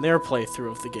in their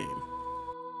playthrough of the game.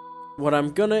 What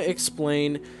I'm gonna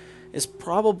explain is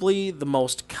probably the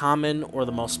most common or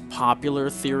the most popular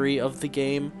theory of the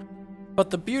game,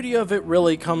 but the beauty of it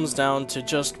really comes down to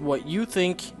just what you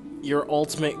think your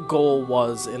ultimate goal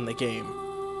was in the game.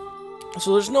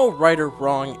 So there's no right or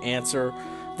wrong answer.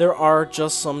 There are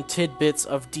just some tidbits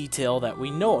of detail that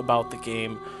we know about the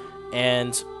game,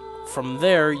 and from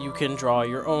there you can draw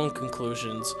your own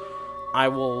conclusions. I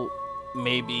will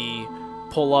maybe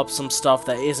pull up some stuff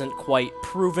that isn't quite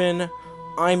proven.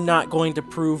 I'm not going to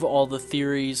prove all the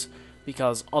theories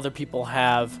because other people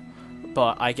have,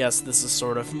 but I guess this is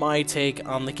sort of my take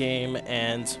on the game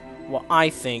and what I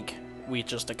think we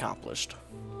just accomplished.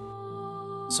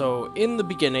 So, in the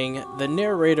beginning, the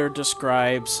narrator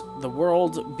describes the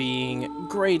world being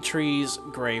gray trees,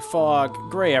 gray fog,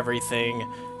 gray everything,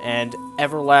 and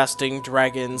everlasting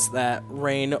dragons that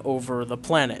reign over the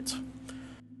planet.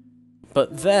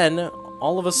 But then,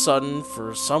 all of a sudden,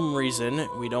 for some reason,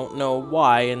 we don't know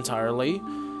why entirely,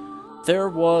 there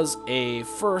was a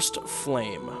first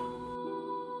flame.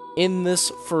 In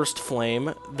this first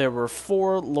flame, there were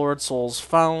 4 Lord Souls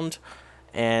found,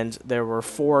 and there were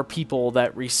 4 people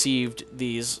that received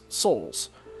these souls.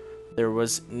 There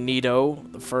was Nito,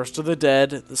 the first of the dead,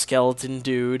 the skeleton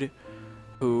dude,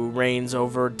 who reigns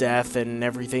over death and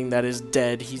everything that is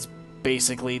dead. He's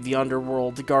basically the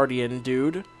underworld guardian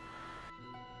dude.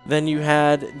 Then you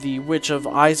had the Witch of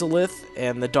Izalith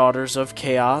and the Daughters of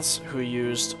Chaos, who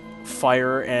used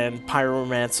fire and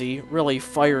pyromancy, really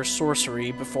fire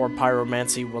sorcery before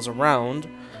pyromancy was around.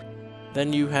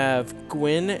 Then you have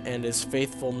Gwyn and his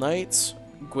faithful knights.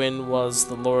 Gwyn was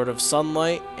the Lord of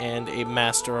Sunlight and a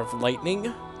Master of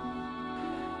Lightning.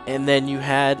 And then you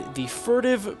had the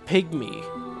Furtive Pygmy,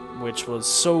 which was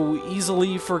so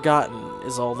easily forgotten,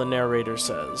 is all the narrator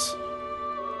says.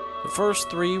 The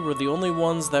first 3 were the only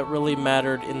ones that really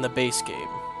mattered in the base game.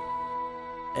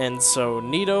 And so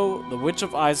Nito, the Witch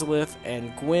of Izalith,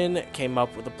 and Gwyn came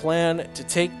up with a plan to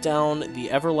take down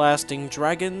the Everlasting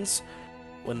Dragons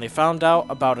when they found out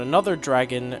about another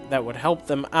dragon that would help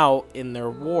them out in their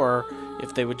war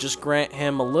if they would just grant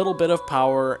him a little bit of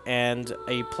power and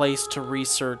a place to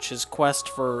research his quest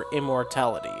for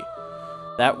immortality.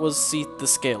 That was Seath the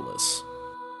Scaleless.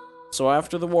 So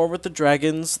after the war with the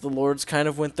dragons, the lords kind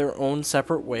of went their own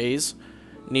separate ways.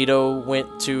 Nito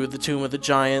went to the Tomb of the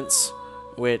Giants,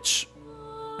 which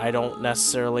I don't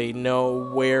necessarily know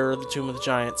where the Tomb of the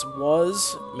Giants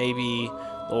was. Maybe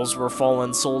those were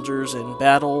fallen soldiers in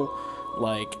battle,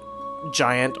 like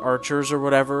giant archers or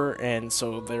whatever, and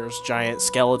so there's giant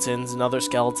skeletons and other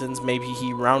skeletons. Maybe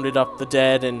he rounded up the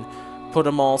dead and put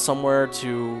them all somewhere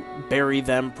to bury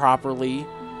them properly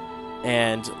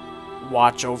and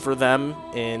watch over them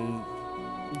in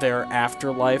their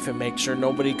afterlife and make sure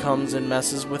nobody comes and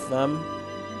messes with them.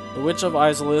 The Witch of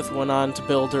Izalith went on to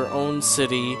build her own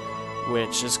city,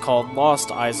 which is called Lost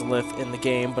Izalith in the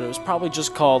game, but it was probably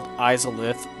just called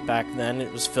Izalith back then.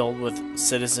 It was filled with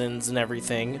citizens and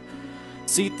everything.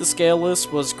 Seath the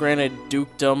Scaleless was granted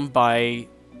dukedom by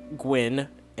Gwyn,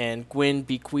 and Gwyn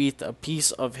bequeathed a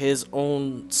piece of his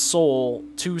own soul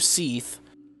to Seath,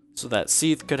 so that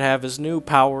Seath could have his new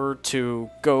power to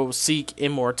go seek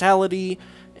immortality,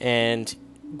 and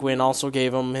Gwyn also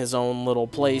gave him his own little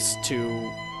place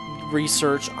to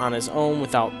research on his own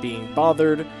without being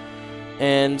bothered.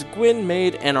 And Gwyn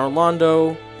made an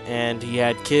Orlando, and he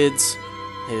had kids,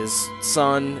 his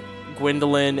son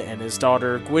Gwendolyn and his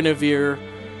daughter Guinevere,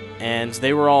 and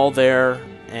they were all there,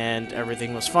 and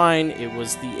everything was fine. It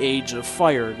was the Age of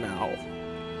Fire now.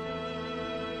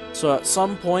 So at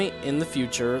some point in the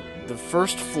future, the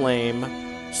first flame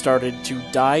started to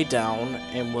die down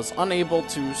and was unable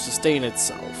to sustain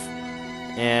itself.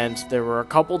 And there were a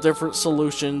couple different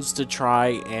solutions to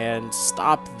try and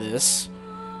stop this.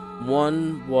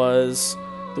 One was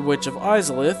the Witch of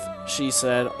Izalith. She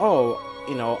said, oh,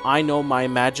 I know my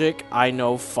magic, I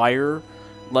know fire.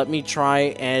 Let me try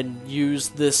and use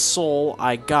this soul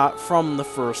I got from the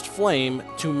first flame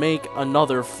to make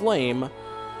another flame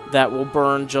that will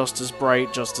burn just as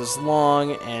bright, just as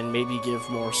long, and maybe give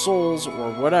more souls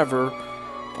or whatever,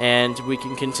 and we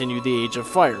can continue the Age of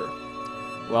Fire.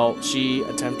 Well, she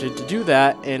attempted to do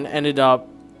that and ended up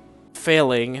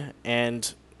failing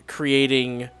and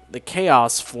creating the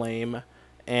Chaos Flame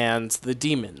and the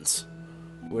demons,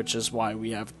 which is why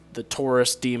we have the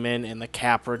Taurus demon and the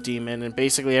Capra demon, and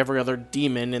basically every other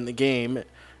demon in the game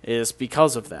is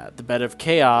because of that. The Bed of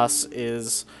Chaos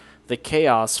is the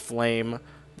Chaos Flame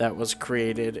that was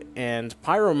created, and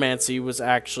Pyromancy was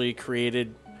actually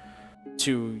created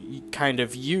to kind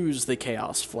of use the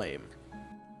Chaos Flame.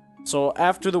 So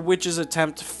after the witch's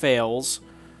attempt fails,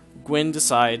 Gwyn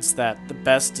decides that the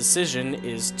best decision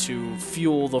is to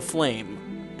fuel the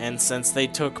flame, and since they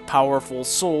took powerful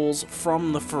souls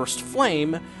from the first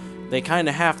flame, they kind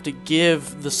of have to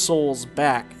give the souls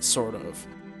back, sort of.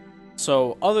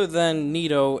 So other than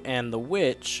Nito and the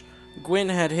witch, Gwyn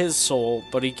had his soul,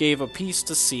 but he gave a piece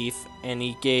to Seath, and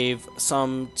he gave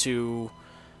some to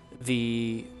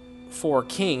the 4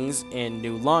 kings in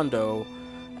New Londo,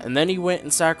 and then he went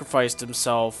and sacrificed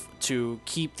himself to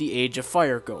keep the Age of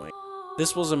Fire going.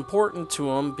 This was important to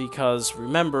him because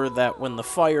remember that when the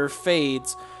fire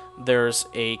fades, there's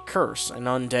a curse, an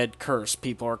undead curse.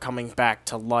 People are coming back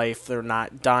to life, they're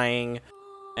not dying,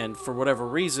 and for whatever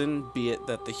reason, be it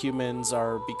that the humans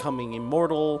are becoming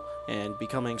immortal and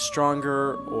becoming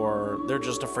stronger, or they're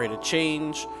just afraid of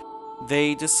change,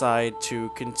 they decide to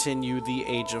continue the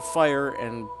Age of Fire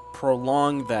and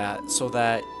prolong that so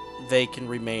that they can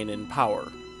remain in power.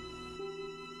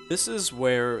 This is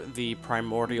where the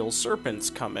primordial serpents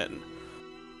come in.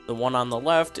 The one on the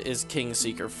left is King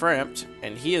Seeker Frampt,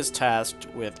 and he is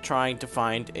tasked with trying to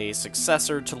find a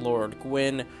successor to Lord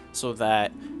Gwyn so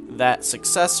that that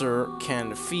successor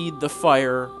can feed the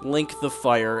fire, link the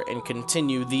fire, and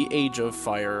continue the Age of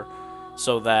Fire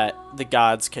so that the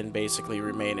gods can basically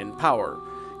remain in power.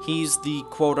 He's the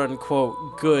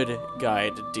quote-unquote good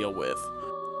guy to deal with.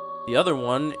 The other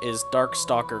one is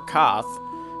Darkstalker Koth,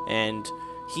 and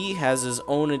he has his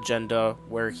own agenda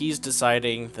where he's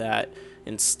deciding that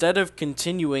instead of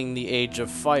continuing the Age of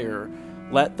Fire,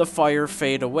 let the fire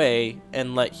fade away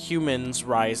and let humans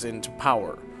rise into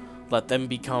power. Let them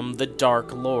become the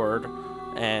Dark Lord,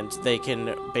 and they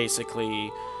can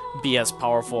basically be as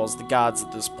powerful as the gods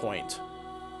at this point.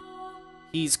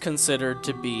 He's considered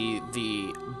to be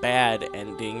the bad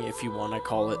ending, if you want to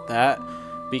call it that,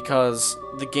 because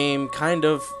the game kind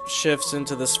of shifts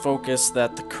into this focus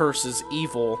that the curse is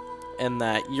evil, and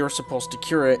that you're supposed to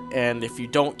cure it, and if you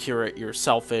don't cure it, you're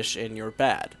selfish and you're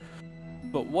bad.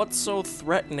 But what's so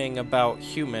threatening about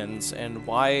humans, and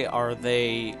why are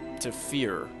they to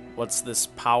fear? What's this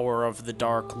power of the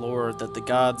Dark Lord that the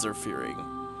gods are fearing?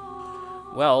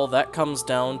 Well, that comes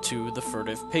down to the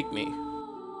furtive pygmy.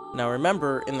 Now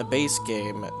remember, in the base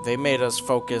game, they made us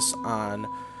focus on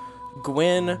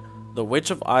Gwyn, the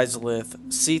Witch of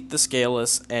Izalith, Seath the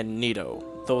Scaleless, and Nito.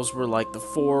 Those were like the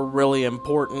 4 really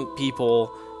important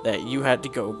people that you had to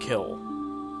go kill.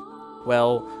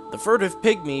 Well, the furtive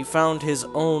pygmy found his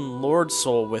own Lord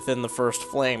Soul within the First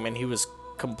Flame, and he was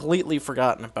completely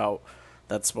forgotten about.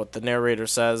 That's what the narrator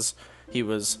says. He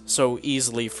was so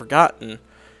easily forgotten.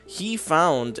 He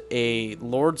found a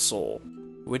Lord Soul,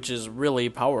 which is really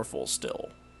powerful still.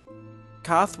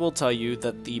 Koth will tell you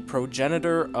that the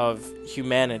progenitor of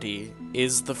humanity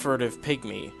is the furtive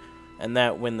pygmy, and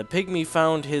that when the pygmy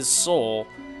found his soul,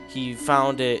 he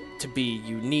found it to be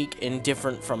unique and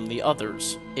different from the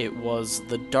others. It was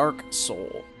the Dark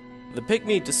Soul. The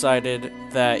pygmy decided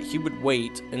that he would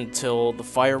wait until the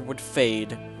fire would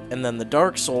fade, and then the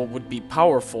Dark Soul would be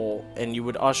powerful, and you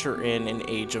would usher in an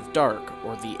Age of Dark,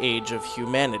 or the Age of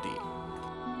Humanity.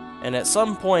 And at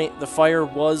some point, the fire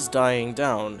was dying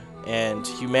down, and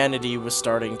humanity was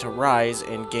starting to rise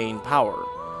and gain power.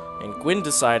 And Gwyn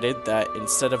decided that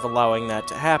instead of allowing that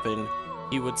to happen,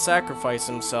 he would sacrifice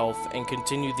himself and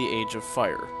continue the Age of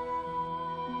Fire.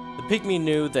 The pygmy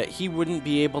knew that he wouldn't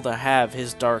be able to have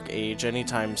his Dark Age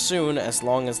anytime soon as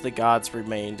long as the gods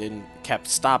remained and kept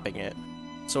stopping it.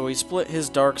 So he split his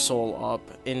Dark Soul up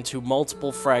into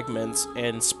multiple fragments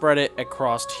and spread it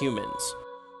across humans.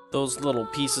 Those little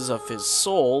pieces of his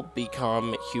soul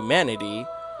become humanity,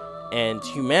 and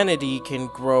humanity can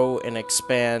grow and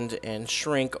expand and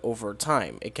shrink over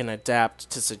time. It can adapt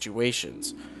to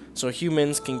situations. So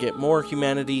humans can get more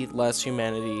humanity, less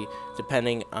humanity,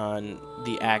 depending on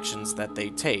the actions that they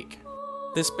take.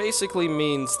 This basically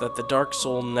means that the Dark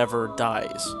Soul never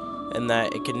dies, and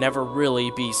that it can never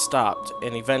really be stopped,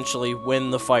 and eventually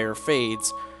when the fire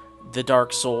fades, the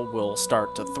Dark Soul will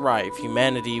start to thrive.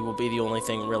 Humanity will be the only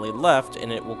thing really left,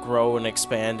 and it will grow and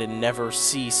expand and never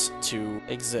cease to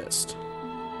exist.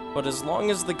 But as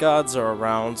long as the gods are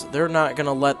around, they're not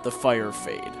gonna let the fire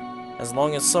fade. As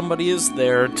long as somebody is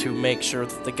there to make sure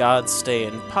that the gods stay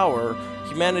in power,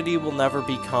 humanity will never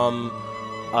become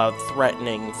a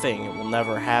threatening thing. It will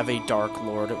never have a Dark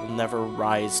Lord. It will never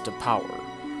rise to power.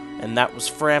 And that was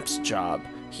Frampt's job.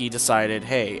 He decided,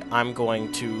 hey, I'm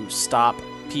going to stop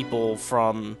people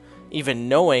from even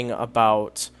knowing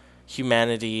about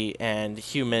humanity and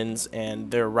humans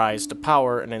and their rise to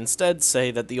power, and instead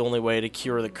say that the only way to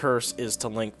cure the curse is to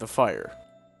link the fire.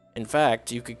 In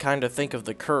fact, you could kind of think of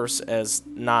the curse as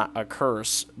not a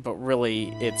curse, but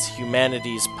really it's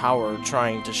humanity's power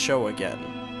trying to show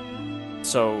again.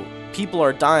 So people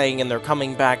are dying and they're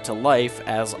coming back to life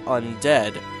as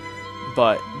undead,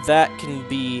 but that can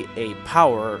be a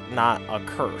power, not a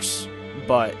curse.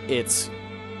 But it's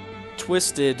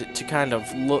twisted to kind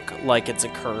of look like it's a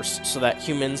curse so that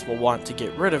humans will want to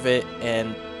get rid of it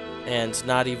and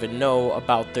not even know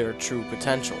about their true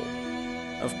potential.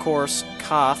 Of course,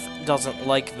 Koth doesn't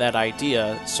like that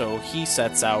idea, so he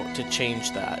sets out to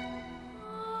change that.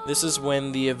 This is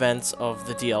when the events of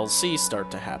the DLC start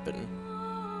to happen.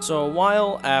 So a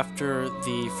while after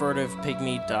the furtive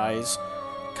pygmy dies,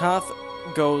 Koth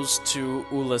goes to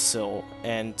Ulasil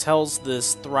and tells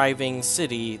this thriving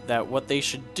city that what they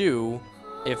should do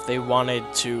if they wanted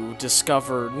to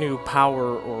discover new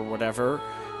power or whatever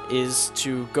is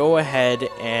to go ahead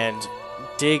and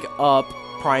dig up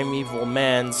Primeval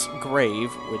Man's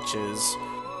grave, which is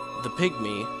the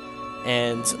pygmy,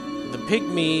 and the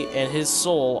pygmy and his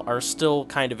soul are still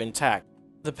kind of intact.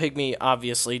 The pygmy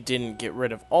obviously didn't get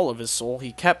rid of all of his soul,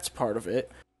 he kept part of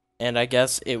it, and I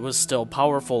guess it was still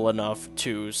powerful enough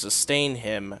to sustain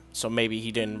him, so maybe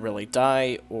he didn't really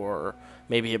die, or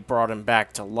maybe it brought him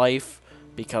back to life,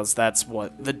 because that's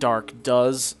what the dark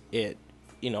does. It,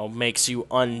 makes you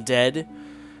undead.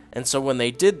 And so when they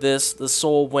did this, the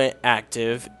soul went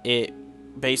active. It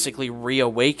basically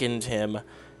reawakened him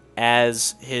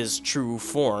as his true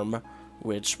form,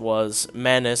 which was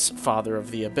Manus, Father of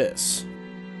the Abyss.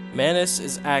 Manus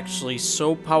is actually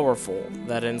so powerful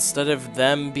that instead of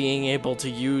them being able to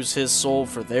use his soul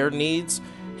for their needs,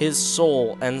 his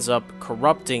soul ends up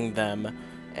corrupting them,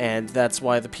 and that's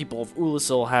why the people of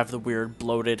Ulasil have the weird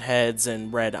bloated heads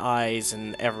and red eyes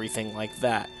and everything like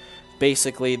that.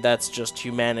 Basically, that's just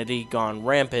humanity gone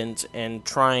rampant and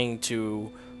trying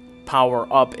to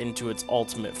power up into its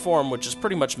ultimate form, which is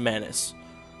pretty much Manus.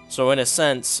 So in a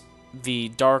sense, the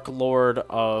Dark Lord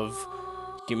of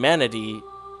humanity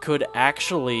could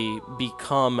actually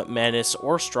become Manus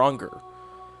or stronger.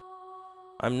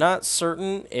 I'm not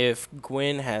certain if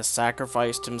Gwyn has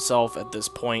sacrificed himself at this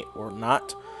point or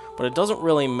not, but it doesn't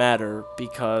really matter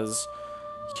because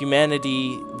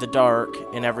humanity, the dark,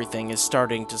 and everything is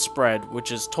starting to spread,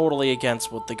 which is totally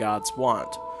against what the gods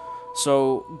want.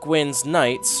 So Gwyn's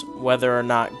knights, whether or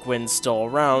not Gwyn's still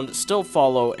around, still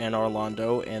follow Anor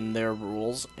Londo and their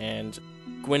rules, and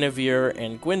Guinevere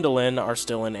and Gwyndolin are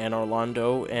still in Anor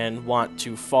Londo and want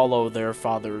to follow their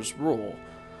father's rule.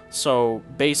 So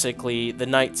basically, the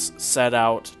knights set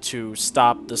out to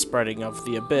stop the spreading of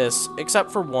the Abyss,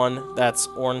 except for one, that's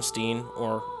Ornstein,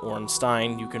 or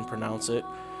Ornstein, you can pronounce it,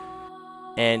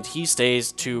 and he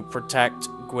stays to protect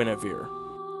Guinevere.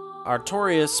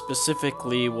 Artorias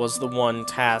specifically was the one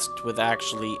tasked with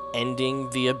actually ending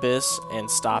the Abyss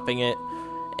and stopping it,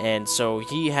 and so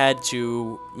he had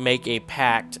to make a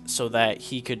pact so that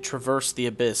he could traverse the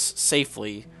Abyss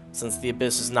safely, since the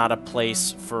Abyss is not a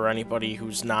place for anybody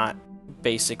who's not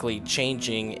basically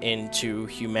changing into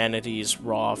humanity's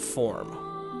raw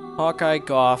form. Hawkeye,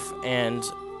 Goff, and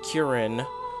Kieran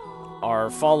are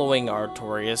following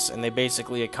Artorias, and they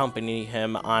basically accompany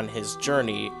him on his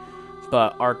journey,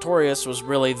 but Artorias was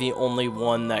really the only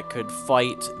one that could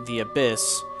fight the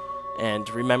Abyss. And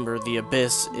remember, the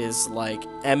Abyss is like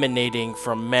emanating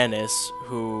from Manus,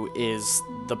 who is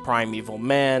the primeval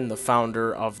man, the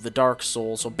founder of the Dark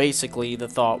Soul. So basically the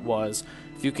thought was,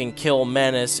 if you can kill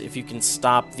Manus, if you can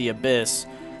stop the Abyss,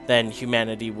 then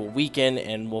humanity will weaken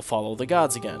and will follow the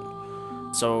gods again.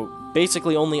 So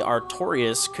basically only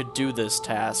Artorias could do this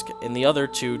task, and the other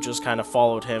two just kind of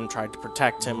followed him, tried to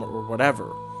protect him or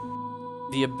whatever.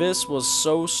 The Abyss was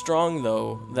so strong,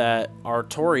 though, that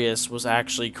Artorias was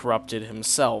actually corrupted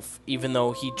himself, even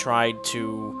though he tried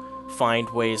to find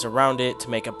ways around it to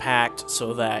make a pact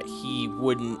so that he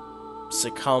wouldn't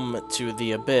succumb to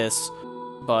the Abyss,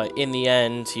 but in the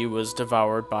end, he was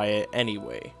devoured by it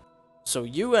anyway. So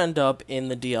you end up in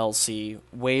the DLC,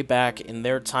 way back in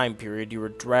their time period. You were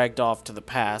dragged off to the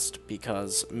past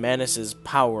because Manus's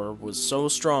power was so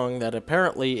strong that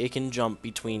apparently it can jump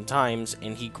between times,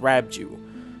 and he grabbed you.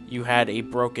 You had a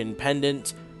broken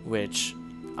pendant, which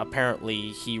apparently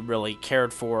he really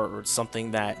cared for, or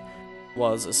something that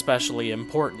was especially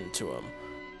important to him.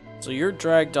 So you're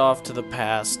dragged off to the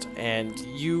past, and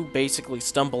you basically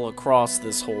stumble across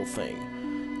this whole thing.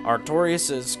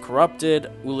 Artorias is corrupted,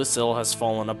 Ulasil has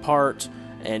fallen apart,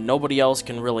 and nobody else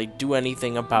can really do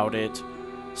anything about it,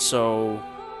 so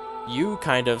you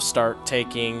kind of start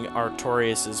taking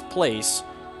Artorias' place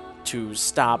to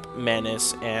stop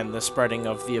Manus and the spreading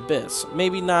of the Abyss.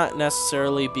 Maybe not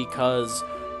necessarily because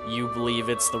you believe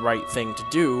it's the right thing to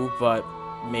do, but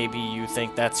maybe you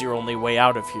think that's your only way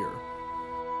out of here.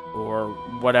 Or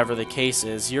whatever the case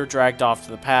is, you're dragged off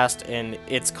to the past and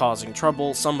it's causing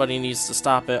trouble. Somebody needs to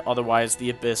stop it, otherwise the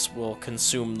Abyss will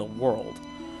consume the world.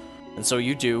 And so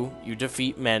you do. You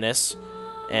defeat Manus,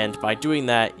 and by doing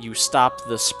that, you stop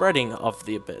the spreading of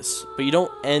the Abyss. But you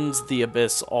don't end the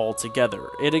Abyss altogether.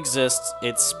 It exists,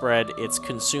 it's spread, it's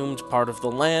consumed part of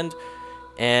the land,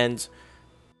 and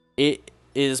it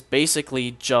is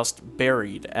basically just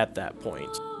buried at that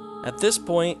point. At this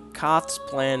point, Koth's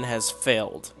plan has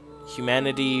failed.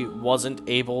 Humanity wasn't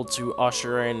able to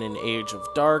usher in an age of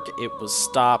dark, it was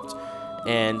stopped,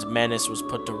 and Manus was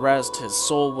put to rest, his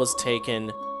soul was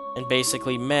taken, and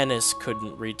basically Manus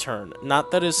couldn't return.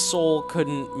 Not that his soul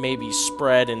couldn't maybe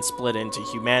spread and split into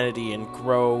humanity and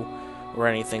grow or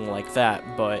anything like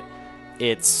that, but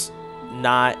it's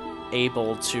not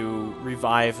able to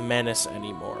revive Manus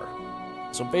anymore.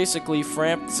 So basically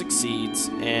Frampt succeeds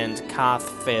and Koth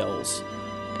fails,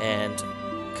 and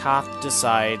Koth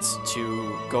decides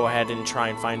to go ahead and try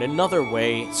and find another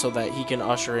way so that he can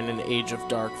usher in an age of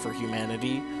dark for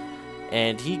humanity.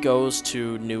 and he goes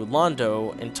to New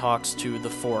Londo and talks to the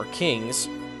Four Kings,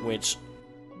 which,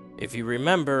 if you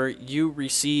remember, you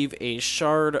receive a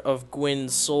shard of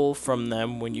Gwyn's soul from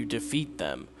them when you defeat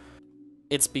them.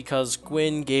 It's because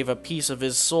Gwyn gave a piece of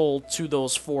his soul to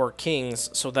those Four Kings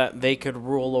so that they could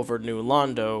rule over New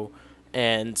Londo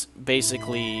and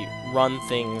basically run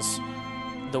things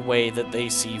the way that they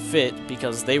see fit,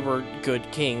 because they were good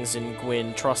kings and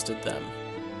Gwyn trusted them.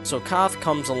 So Koth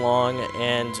comes along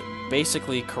and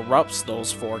basically corrupts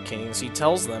those Four Kings. He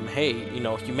tells them, hey, you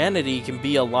know, humanity can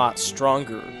be a lot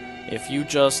stronger if you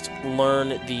just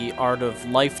learn the art of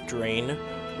life drain,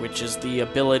 which is the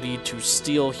ability to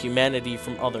steal humanity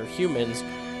from other humans.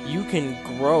 You can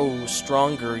grow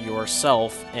stronger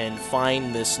yourself and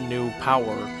find this new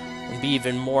power and be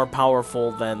even more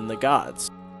powerful than the gods.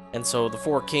 And so the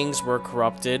Four Kings were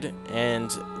corrupted, and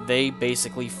they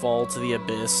basically fall to the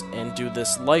abyss and do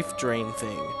this life drain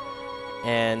thing.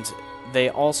 And they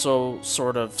also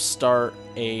sort of start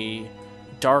a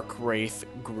Dark Wraith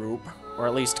group, or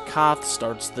at least Koth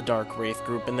starts the Dark Wraith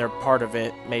group, and they're part of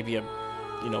it, maybe a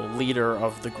leader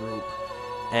of the group.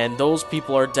 And those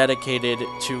people are dedicated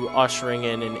to ushering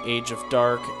in an Age of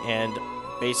Dark and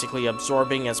basically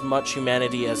absorbing as much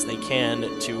humanity as they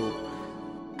can to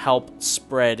help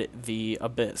spread the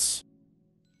abyss.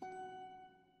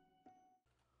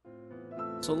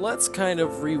 So let's kind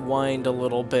of rewind a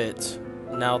little bit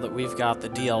now that we've got the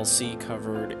DLC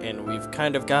covered and we've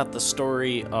kind of got the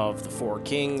story of the Four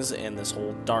Kings and this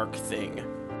whole dark thing.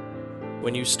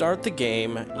 When you start the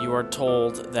game, you are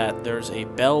told that there's a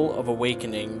Bell of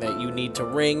Awakening that you need to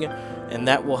ring, and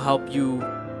that will help you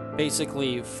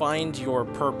basically find your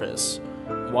purpose.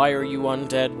 Why are you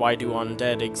undead? Why do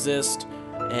undead exist?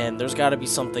 And there's got to be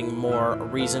something more, a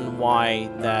reason why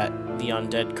that the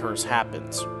undead curse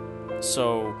happens.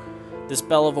 So this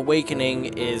Bell of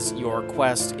Awakening is your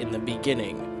quest in the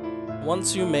beginning.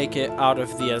 Once you make it out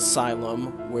of the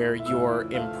asylum where you're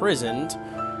imprisoned,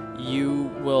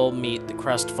 you will meet the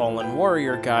Crestfallen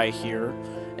Warrior guy here,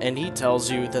 and he tells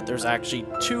you that there's actually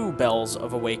 2 Bells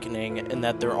of Awakening and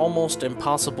that they're almost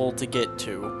impossible to get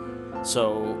to.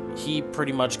 So he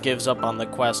pretty much gives up on the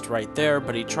quest right there,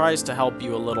 but he tries to help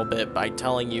you a little bit by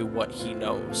telling you what he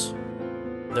knows.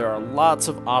 There are lots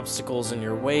of obstacles in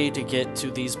your way to get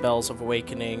to these Bells of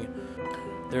Awakening.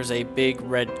 There's a big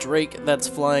red drake that's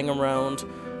flying around.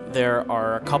 There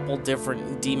are a couple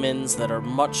different demons that are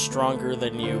much stronger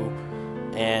than you,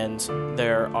 and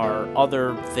there are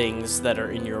other things that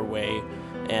are in your way,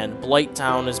 and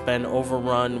Blighttown has been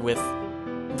overrun with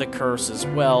the curse as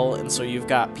well, and so you've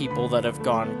got people that have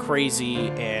gone crazy,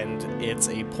 and it's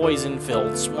a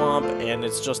poison-filled swamp, and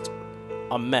it's just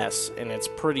a mess, and it's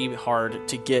pretty hard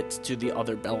to get to the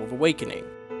other Bell of Awakening.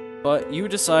 But you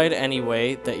decide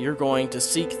anyway that you're going to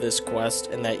seek this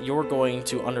quest and that you're going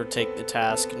to undertake the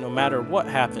task no matter what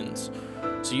happens.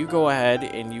 So you go ahead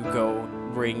and you go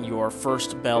ring your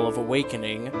first Bell of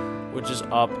Awakening, which is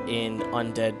up in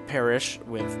Undead Parish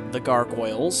with the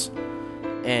Gargoyles,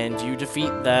 and you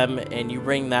defeat them and you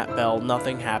ring that bell.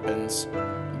 Nothing happens,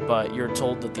 but you're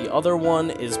told that the other one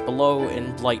is below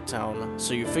in Blighttown,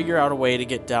 so you figure out a way to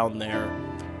get down there,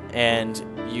 and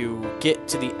you get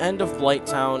to the end of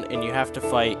Blighttown and you have to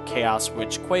fight Chaos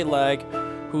Witch Quelaag,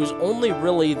 who's only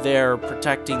really there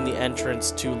protecting the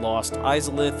entrance to Lost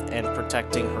Izalith and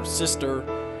protecting her sister,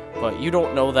 but you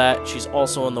don't know that. She's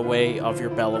also in the way of your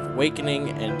Bell of Awakening,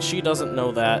 and she doesn't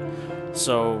know that,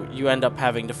 so you end up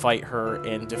having to fight her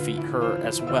and defeat her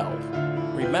as well.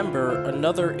 Remember,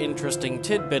 another interesting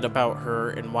tidbit about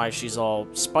her and why she's all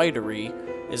spidery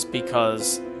is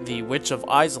because the Witch of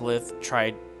Izalith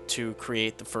tried to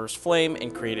create the first flame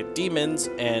and created demons,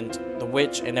 and the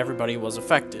witch and everybody was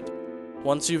affected.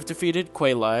 Once you've defeated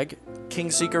Quelaag,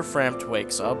 Kingseeker Frampt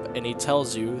wakes up and he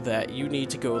tells you that you need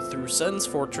to go through Sen's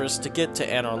Fortress to get to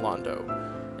Anor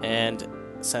Londo, and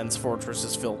Sen's Fortress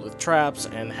is filled with traps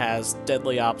and has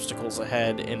deadly obstacles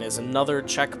ahead and is another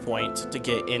checkpoint to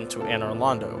get into Anor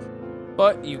Londo.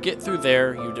 But you get through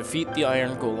there, you defeat the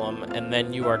Iron Golem, and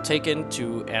then you are taken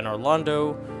to Anor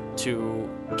Londo to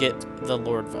get the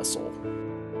Lord Vessel.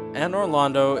 Anor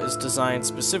Londo is designed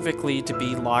specifically to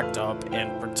be locked up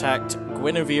and protect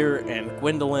Guinevere and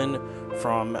Gwendolyn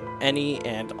from any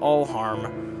and all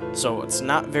harm, so it's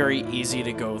not very easy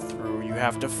to go through. You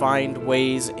have to find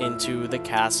ways into the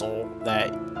castle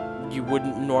that you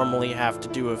wouldn't normally have to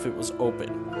do if it was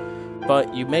open.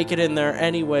 But you make it in there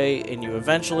anyway, and you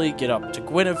eventually get up to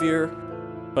Guinevere,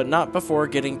 but not before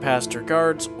getting past her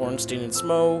guards, Ornstein and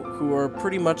Smo, who are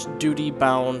pretty much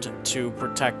duty-bound to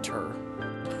protect her.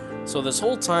 So this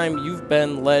whole time, you've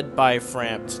been led by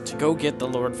Frampt to go get the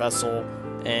Lord Vessel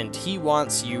and he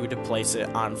wants you to place it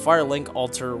on Firelink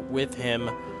altar with him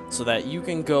so that you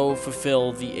can go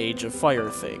fulfill the Age of Fire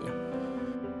thing.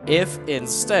 If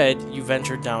instead you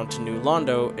venture down to New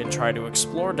Londo and try to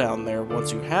explore down there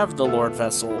once you have the Lord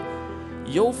Vessel,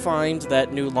 you'll find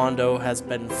that New Londo has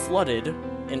been flooded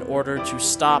in order to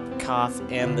stop Koth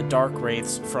and the Dark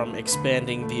Wraiths from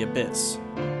expanding the Abyss.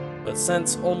 But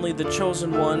since only the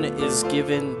Chosen One is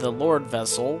given the Lord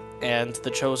Vessel, and the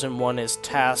Chosen One is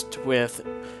tasked with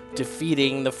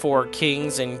defeating the four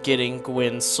kings and getting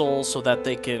Gwyn's soul so that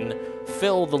they can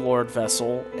fill the Lord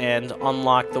Vessel and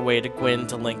unlock the way to Gwyn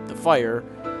to link the fire,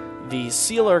 the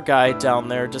sealer guy down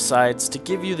there decides to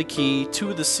give you the key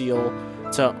to the seal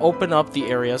to open up the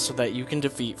area so that you can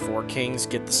defeat four kings,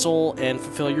 get the soul, and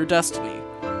fulfill your destiny.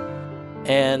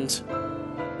 And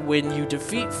when you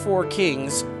defeat four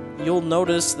kings, you'll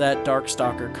notice that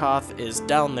Darkstalker Koth is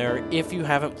down there if you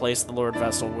haven't placed the Lord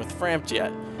Vessel with Frampt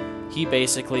yet. He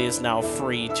basically is now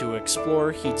free to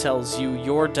explore. He tells you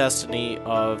your destiny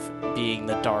of being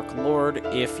the Dark Lord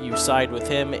if you side with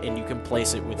him and you can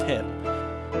place it with him.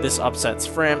 This upsets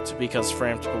Frampt because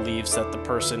Frampt believes that the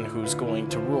person who's going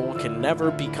to rule can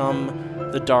never become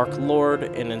the Dark Lord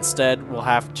and instead will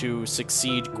have to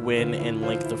succeed Gwyn and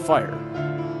link the fire.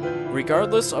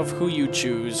 Regardless of who you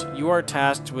choose, you are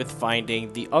tasked with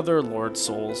finding the other Lord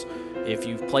Souls. If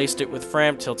you've placed it with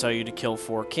Frampt, he'll tell you to kill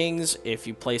four kings. If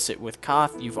you place it with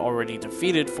Koth, you've already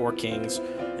defeated four kings,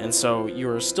 and so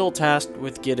you're still tasked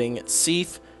with getting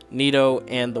Seath, Nito,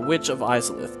 and the Witch of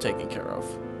Izalith taken care of.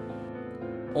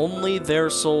 Only their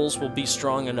souls will be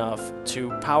strong enough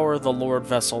to power the Lord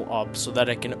Vessel up so that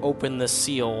it can open the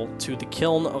seal to the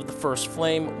Kiln of the First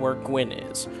Flame where Gwyn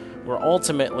is, where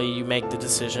ultimately you make the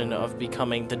decision of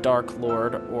becoming the Dark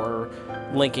Lord or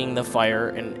linking the fire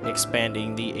and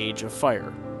expanding the Age of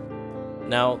Fire.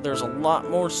 Now, there's a lot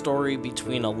more story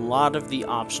between a lot of the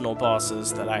optional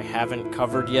bosses that I haven't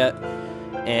covered yet,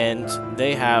 and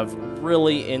they have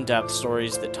really in-depth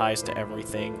stories that ties to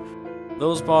everything.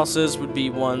 Those bosses would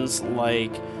be ones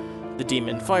like the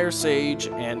Demon Fire Sage,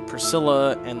 and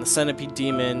Priscilla, and the Centipede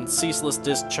Demon, Ceaseless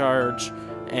Discharge,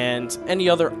 and any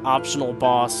other optional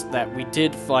boss that we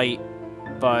did fight,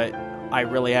 but I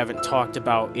really haven't talked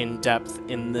about in depth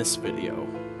in this video.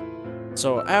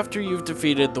 So after you've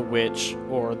defeated the Witch,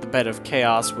 or the Bed of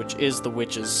Chaos, which is the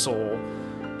Witch's soul,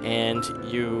 and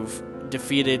you've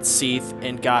defeated Seath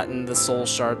and gotten the soul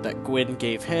shard that Gwyn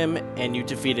gave him, and you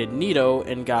defeated Nito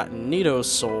and gotten Nito's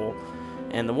soul,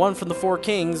 and the one from the Four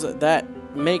Kings, that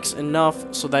makes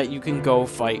enough so that you can go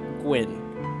fight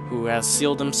Gwyn, who has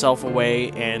sealed himself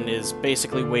away and is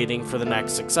basically waiting for the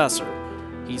next successor.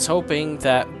 He's hoping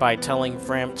that by telling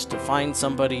Frampt to find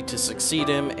somebody to succeed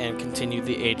him and continue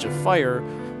the Age of Fire,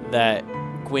 that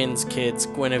Gwyn's kids,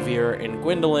 Guinevere and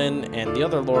Gwyndolin, and the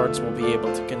other lords will be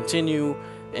able to continue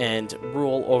and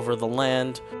rule over the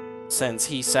land, since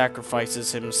he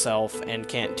sacrifices himself and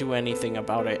can't do anything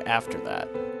about it after that.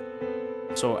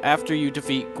 So after you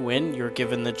defeat Gwyn, you're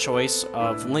given the choice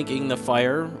of linking the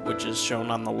fire, which is shown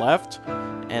on the left,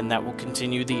 and that will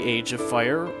continue the Age of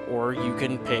Fire, or you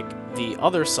can pick the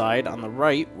other side on the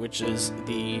right, which is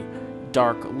the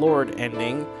Dark Lord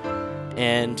ending,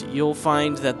 and you'll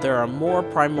find that there are more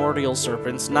primordial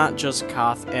serpents, not just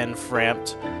Koth and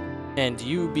Frampt, and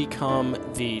you become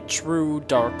the true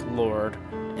Dark Lord,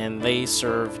 and they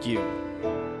serve you.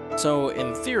 So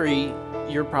in theory,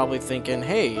 you're probably thinking,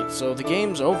 hey, so the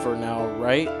game's over now,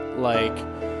 right? Like,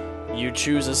 you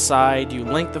choose a side, you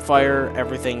link the fire,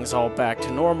 everything's all back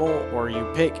to normal, or you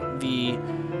pick the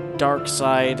dark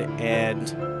side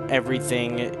and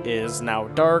everything is now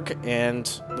dark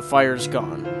and the fire's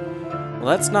gone. Well,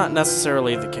 that's not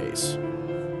necessarily the case.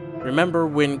 Remember,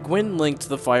 when Gwyn linked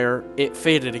the fire, it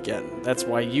faded again. That's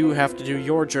why you have to do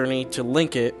your journey to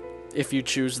link it if you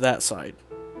choose that side.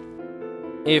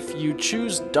 If you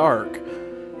choose dark,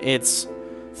 it's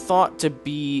thought to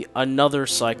be another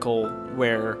cycle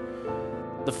where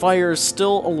the fire is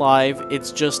still alive,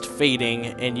 it's just fading,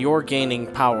 and you're gaining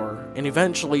power, and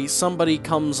eventually somebody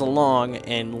comes along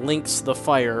and links the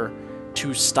fire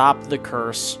to stop the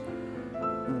curse,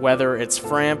 whether it's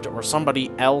Frampt or somebody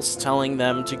else telling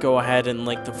them to go ahead and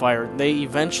link the fire. They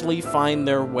eventually find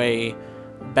their way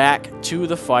back to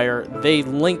the fire, they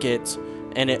link it,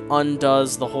 and it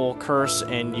undoes the whole curse,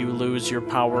 and you lose your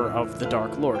power of the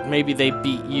Dark Lord. Maybe they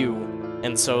beat you,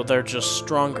 and so they're just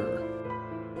stronger.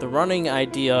 The running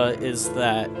idea is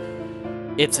that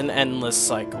it's an endless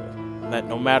cycle, that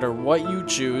no matter what you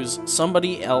choose,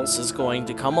 somebody else is going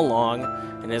to come along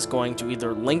and is going to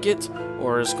either link it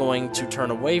or is going to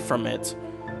turn away from it,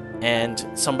 and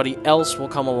somebody else will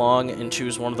come along and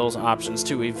choose one of those options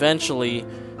too. Eventually,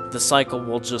 the cycle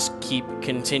will just keep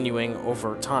continuing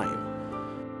over time.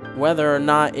 Whether or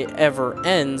not it ever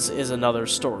ends is another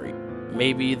story.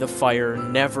 Maybe the fire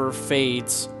never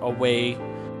fades away,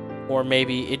 or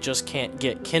maybe it just can't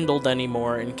get kindled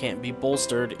anymore and can't be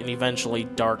bolstered, and eventually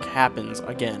dark happens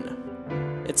again.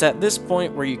 It's at this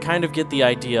point where you kind of get the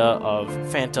idea of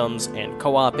phantoms and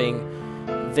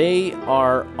co-oping. They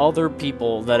are other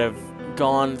people that have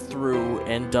gone through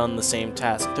and done the same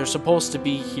task. They're supposed to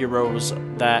be heroes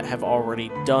that have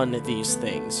already done these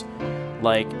things.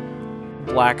 Like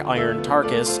Black Iron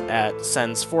Tarkus at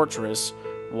Sen's Fortress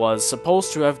was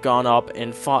supposed to have gone up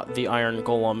and fought the Iron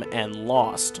Golem and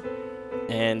lost.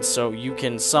 And so you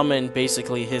can summon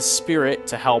basically his spirit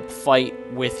to help fight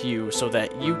with you so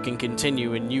that you can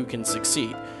continue and you can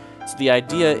succeed. So the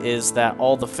idea is that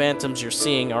all the phantoms you're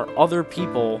seeing are other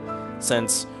people,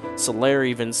 since Solaire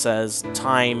even says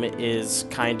time is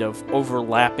kind of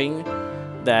overlapping,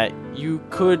 that you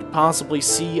could possibly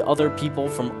see other people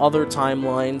from other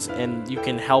timelines and you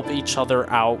can help each other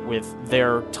out with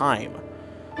their time.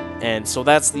 And so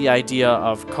that's the idea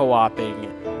of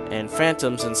co-oping and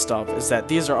phantoms and stuff, is that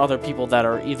these are other people that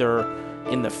are either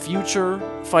in the future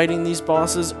fighting these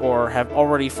bosses or have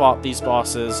already fought these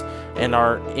bosses and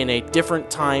are in a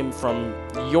different time from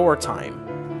your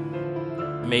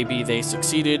time. Maybe they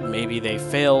succeeded, maybe they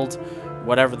failed,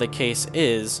 whatever the case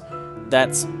is,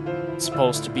 that's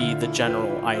supposed to be the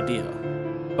general idea.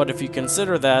 But if you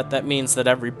consider that, that means that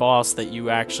every boss that you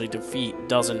actually defeat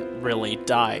doesn't really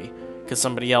die, because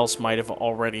somebody else might have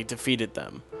already defeated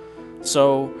them.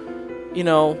 So, you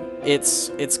know,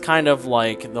 it's kind of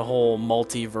like the whole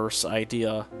multiverse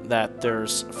idea, that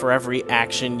there's, for every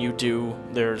action you do,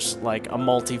 there's like a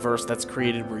multiverse that's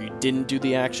created where you didn't do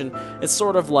the action. It's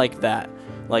sort of like that.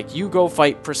 Like, you go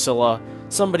fight Priscilla,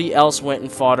 somebody else went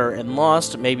and fought her and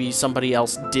lost, maybe somebody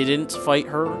else didn't fight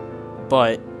her,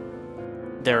 but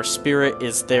their spirit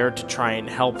is there to try and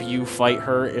help you fight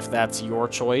her if that's your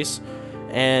choice.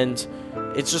 And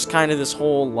it's just kind of this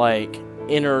whole, like,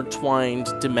 intertwined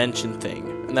dimension thing,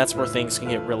 and that's where things can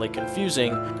get really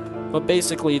confusing. But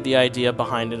basically the idea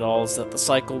behind it all is that the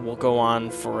cycle will go on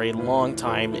for a long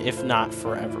time, if not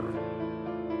forever.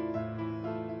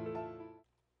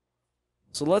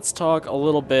 So let's talk a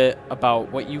little bit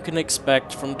about what you can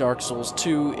expect from Dark Souls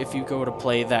 2 if you go to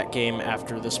play that game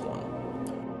after this one.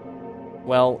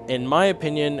 Well, in my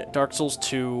opinion, Dark Souls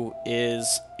 2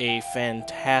 is a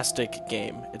fantastic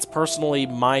game. It's personally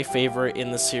my favorite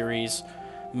in the series.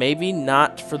 Maybe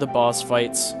not for the boss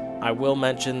fights. I will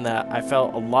mention that I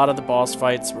felt a lot of the boss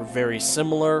fights were very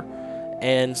similar,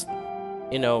 and,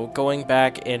 you know, going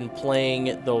back and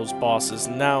playing those bosses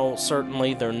now,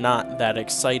 certainly they're not that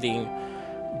exciting,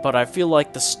 but I feel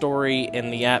like the story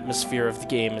and the atmosphere of the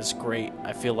game is great.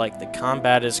 I feel like the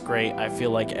combat is great. I feel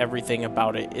like everything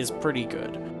about it is pretty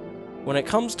good. When it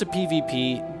comes to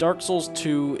PvP, Dark Souls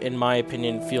 2, in my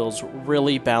opinion, feels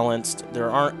really balanced. There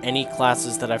aren't any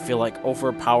classes that I feel like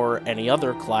overpower any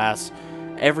other class.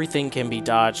 Everything can be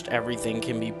dodged, everything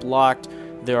can be blocked.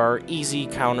 There are easy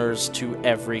counters to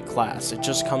every class. It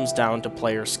just comes down to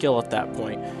player skill at that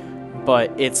point.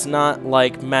 But it's not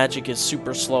like magic is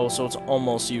super slow, so it's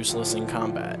almost useless in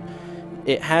combat.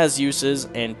 It has uses,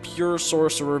 and pure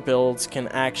sorcerer builds can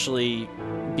actually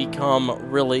become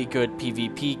really good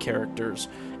PvP characters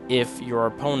if your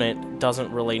opponent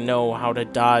doesn't really know how to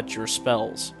dodge your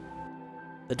spells.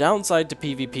 The downside to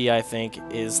PvP, I think,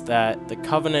 is that the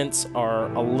covenants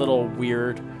are a little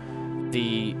weird.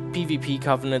 The PvP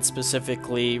covenants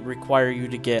specifically require you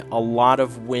to get a lot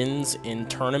of wins in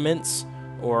tournaments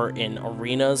or in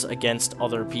arenas against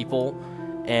other people,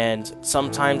 and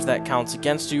sometimes that counts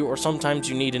against you, or sometimes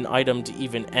you need an item to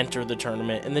even enter the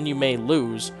tournament, and then you may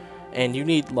lose, and you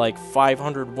need like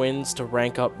 500 wins to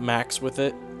rank up max with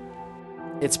it.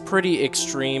 It's pretty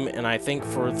extreme, and I think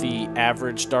for the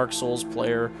average Dark Souls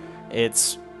player,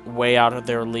 it's way out of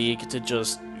their league to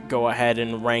just go ahead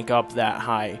and rank up that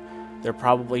high. They're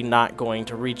probably not going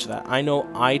to reach that. I know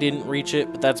I didn't reach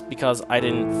it, but that's because I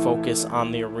didn't focus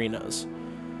on the arenas.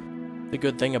 The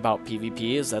good thing about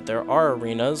PvP is that there are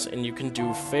arenas, and you can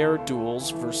do fair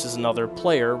duels versus another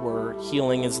player where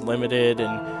healing is limited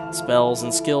and spells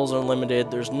and skills are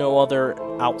limited. There's no other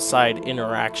outside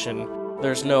interaction.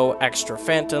 There's no extra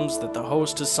phantoms that the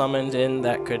host is summoned in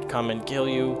that could come and kill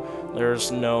you.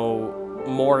 There's no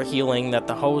more healing that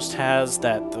the host has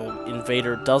that the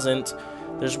invader doesn't.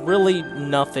 There's really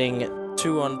nothing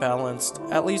too unbalanced,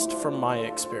 at least from my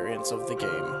experience of the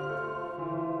game.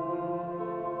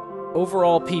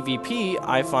 Overall PvP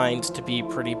I find to be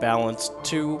pretty balanced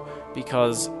too,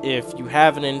 because if you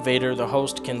have an invader, the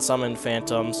host can summon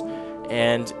phantoms,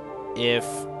 and if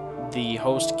the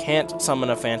host can't summon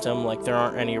a phantom, like there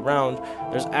aren't any around,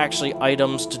 there's actually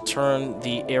items to turn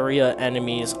the area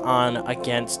enemies on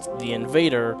against the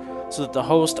invader, so that the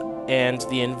host and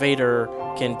the invader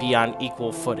can be on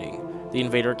equal footing. The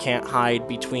invader can't hide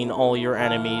between all your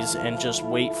enemies and just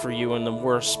wait for you in the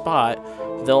worst spot.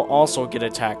 They'll also get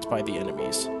attacked by the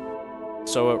enemies.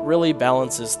 So it really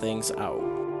balances things out.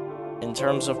 In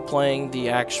terms of playing the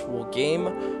actual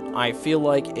game, I feel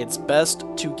like it's best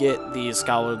to get the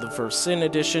Scholar of the First Sin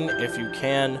edition if you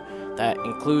can. That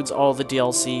includes all the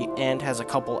DLC and has a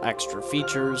couple extra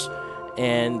features,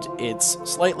 and it's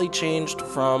slightly changed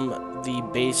from the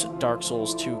base Dark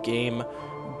Souls 2 game,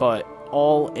 but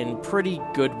all in pretty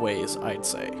good ways, I'd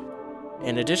say.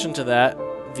 In addition to that,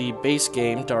 the base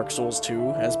game, Dark Souls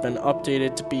 2, has been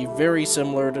updated to be very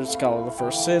similar to Scholar of the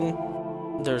First Sin.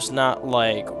 There's not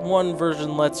like, one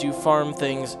version lets you farm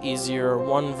things easier,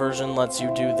 one version lets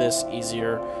you do this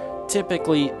easier.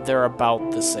 Typically, they're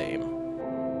about the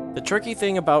same. The tricky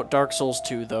thing about Dark Souls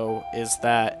 2, though, is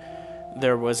that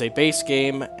there was a base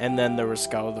game, and then there was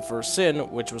Scholar of the First Sin,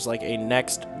 which was like a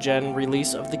next-gen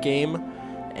release of the game.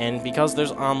 And because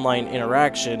there's online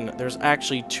interaction, there's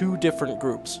actually two different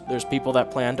groups. There's people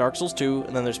that play on Dark Souls 2,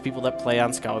 and then there's people that play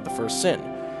on Scholar of the First Sin.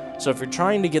 So if you're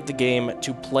trying to get the game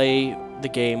to play the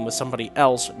game with somebody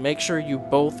else, make sure you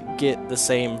both get the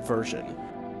same version.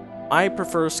 I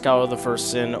prefer Scholar of the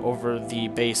First Sin over the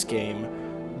base game,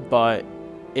 but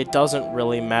it doesn't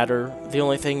really matter. The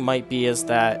only thing might be is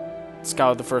that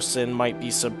Scholar of the First Sin might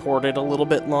be supported a little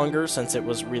bit longer since it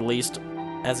was released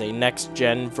as a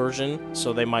next-gen version,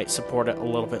 so they might support it a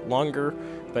little bit longer,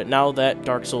 but now that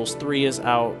Dark Souls 3 is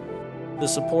out, the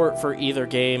support for either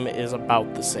game is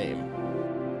about the same.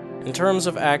 In terms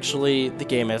of actually the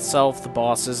game itself, the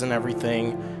bosses and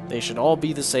everything, they should all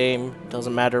be the same,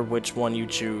 doesn't matter which one you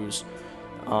choose.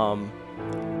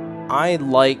 I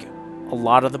like a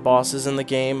lot of the bosses in the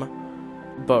game,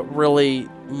 but really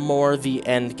more the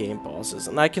end game bosses,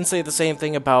 and I can say the same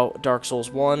thing about Dark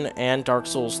Souls 1 and Dark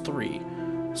Souls 3.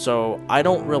 So I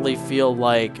don't really feel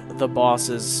like the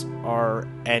bosses are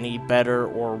any better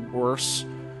or worse,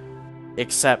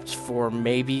 except for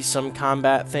maybe some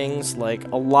combat things. Like,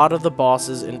 a lot of the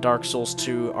bosses in Dark Souls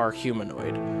 2 are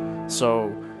humanoid,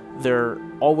 so they're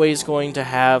always going to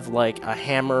have like a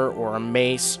hammer or a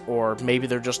mace, or maybe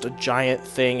they're just a giant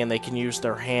thing and they can use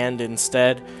their hand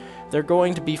instead. They're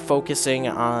going to be focusing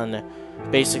on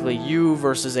basically you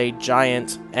versus a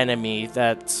giant enemy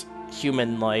that's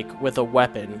human-like with a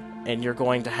weapon, and you're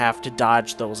going to have to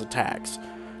dodge those attacks.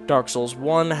 Dark Souls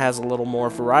 1 has a little more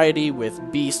variety with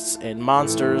beasts and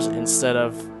monsters instead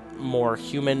of more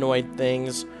humanoid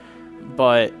things,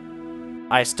 but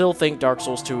I still think Dark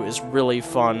Souls 2 is really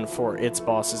fun for its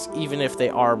bosses, even if they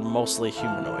are mostly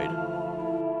humanoid.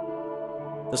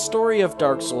 The story of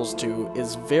Dark Souls 2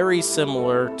 is very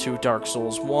similar to Dark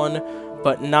Souls 1,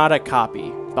 but not a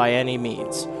copy by any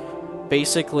means.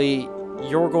 Basically,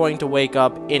 you're going to wake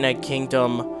up in a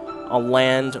kingdom, a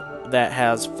land that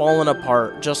has fallen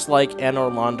apart, just like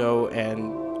Anor Londo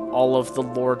and all of the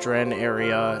Lordran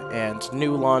area and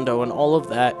New Londo and all of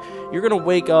that. You're going to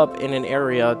wake up in an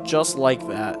area just like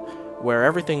that, where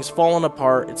everything's fallen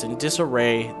apart, it's in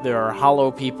disarray, there are hollow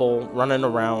people running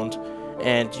around,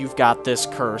 and you've got this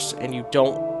curse, and you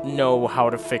don't know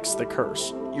how to fix the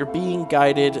curse. You're being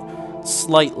guided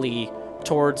slightly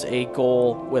towards a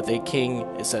goal with a king.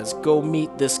 It says, go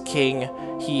meet this king,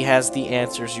 he has the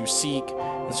answers you seek,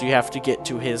 and so you have to get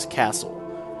to his castle.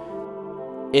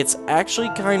 It's actually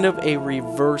kind of a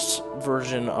reverse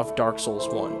version of Dark Souls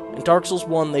 1. In Dark Souls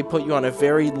 1, they put you on a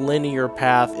very linear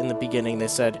path in the beginning. They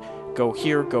said, go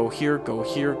here, go here, go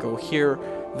here, go here.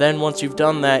 Then once you've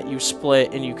done that, you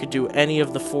split, and you could do any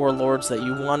of the 4 lords that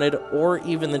you wanted, or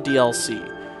even the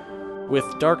DLC.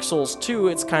 With Dark Souls 2,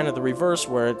 it's kind of the reverse,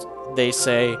 where they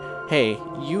say, hey,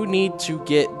 you need to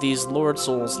get these Lord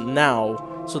Souls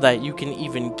now so that you can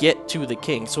even get to the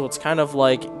king. So it's kind of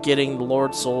like getting the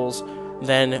Lord Souls,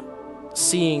 then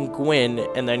seeing Gwyn,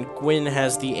 and then Gwyn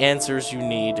has the answers you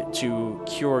need to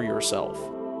cure yourself.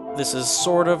 This is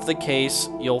sort of the case.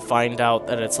 You'll find out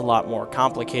that it's a lot more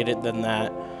complicated than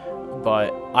that,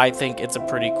 but I think it's a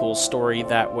pretty cool story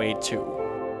that way too.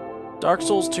 Dark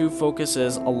Souls 2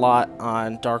 focuses a lot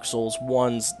on Dark Souls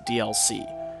 1's DLC.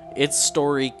 Its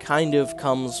story kind of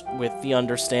comes with the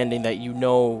understanding that you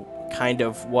know kind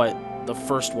of what the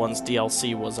first one's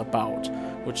DLC was about,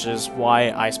 which is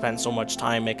why I spent so much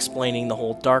time explaining the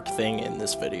whole dark thing in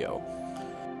this video.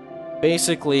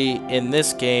 Basically, in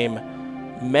this game,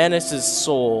 Manus'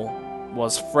 soul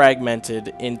was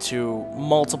fragmented into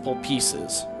multiple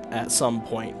pieces at some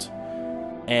point,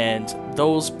 and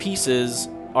those pieces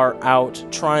are out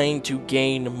trying to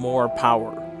gain more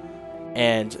power,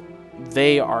 and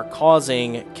they are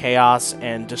causing chaos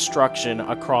and destruction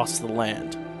across the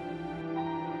land.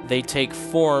 They take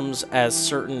forms as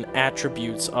certain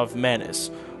attributes of menace.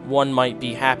 One might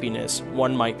be happiness,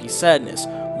 one might be sadness,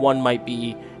 one might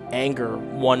be anger,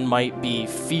 one might be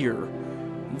fear.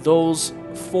 Those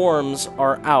forms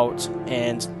are out,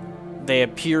 and they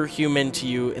appear human to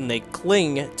you, and they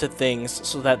cling to things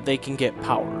so that they can get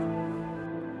power.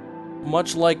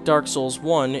 Much like Dark Souls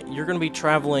 1, you're going to be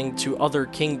traveling to other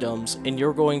kingdoms, and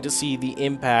you're going to see the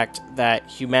impact that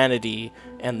humanity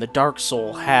and the Dark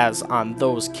Soul has on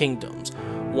those kingdoms.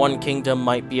 One kingdom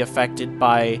might be affected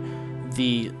by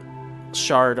the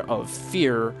Shard of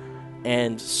Fear,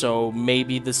 and so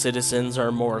maybe the citizens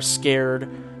are more scared,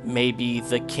 maybe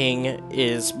the king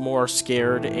is more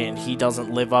scared and he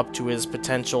doesn't live up to his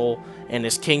potential, and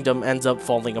his kingdom ends up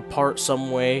falling apart some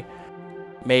way.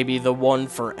 Maybe the one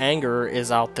for anger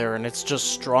is out there and it's just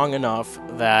strong enough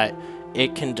that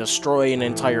it can destroy an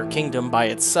entire kingdom by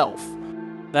itself.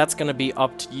 That's going to be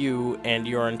up to you and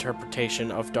your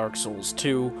interpretation of Dark Souls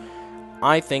 2.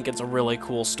 I think it's a really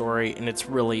cool story and it's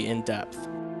really in-depth.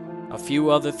 A few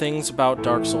other things about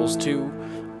Dark Souls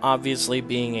 2. Obviously,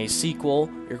 being a sequel,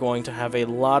 you're going to have a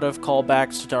lot of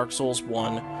callbacks to Dark Souls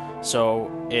 1.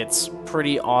 So it's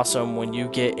pretty awesome when you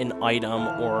get an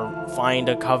item or find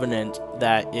a covenant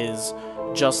that is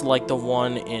just like the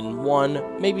one in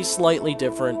 1, maybe slightly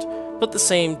different, but the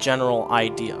same general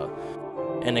idea.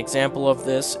 An example of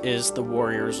this is the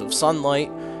Warriors of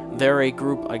Sunlight. They're a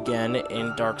group again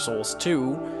in Dark Souls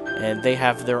 2, and they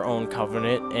have their own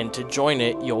covenant, and to join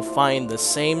it, you'll find the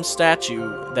same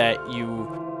statue that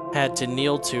you had to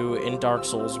kneel to in Dark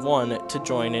Souls 1 to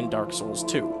join in Dark Souls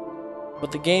 2.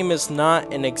 But the game is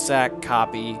not an exact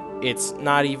copy, it's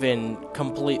not even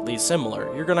completely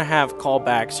similar. You're going to have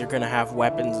callbacks, you're going to have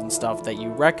weapons and stuff that you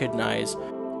recognize,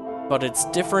 but it's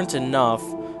different enough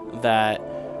that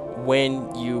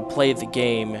when you play the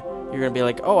game, you're going to be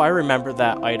like, oh, I remember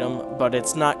that item, but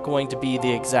it's not going to be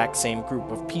the exact same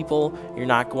group of people. You're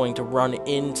not going to run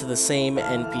into the same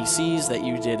NPCs that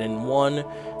you did in 1.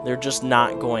 They're just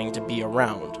not going to be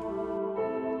around.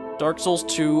 Dark Souls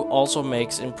 2 also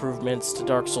makes improvements to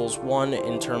Dark Souls 1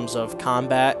 in terms of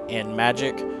combat and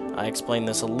magic. I explained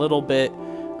this a little bit.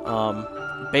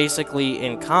 Basically,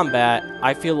 in combat,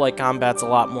 I feel like combat's a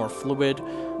lot more fluid,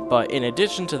 but in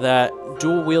addition to that,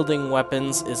 dual-wielding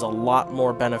weapons is a lot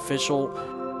more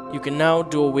beneficial. You can now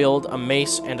dual-wield a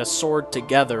mace and a sword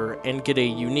together and get a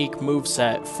unique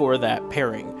moveset for that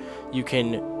pairing. You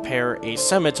can pair a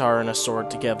scimitar and a sword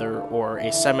together, or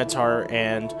a scimitar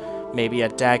and maybe a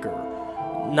dagger.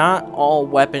 Not all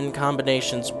weapon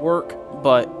combinations work,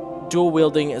 but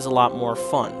dual-wielding is a lot more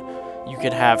fun. You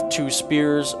could have 2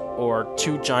 spears, or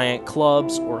 2 giant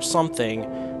clubs, or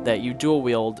something that you dual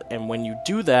wield, and when you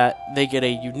do that, they get a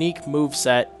unique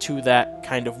moveset to that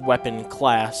kind of weapon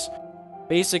class.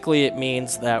 Basically, it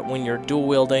means that when you're dual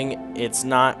wielding, it's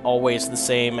not always the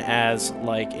same as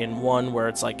like in 1 where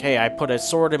it's like, hey, I put a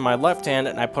sword in my left hand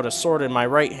and I put a sword in my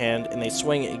right hand, and they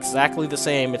swing exactly the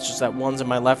same, it's just that one's in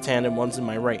my left hand and one's in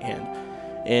my right hand.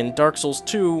 In Dark Souls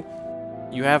 2,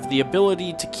 you have the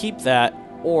ability to keep that,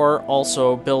 or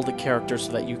also build a character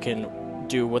so that you can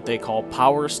do what they call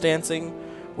power stancing,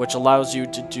 which allows you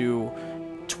to do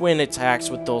twin attacks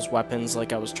with those weapons,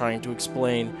 like I was trying to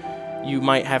explain. You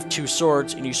might have 2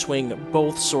 swords, and you swing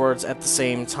both swords at the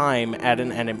same time at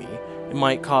an enemy. It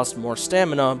might cost more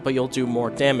stamina, but you'll do more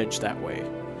damage that way.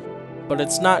 But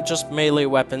it's not just melee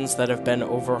weapons that have been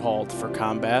overhauled for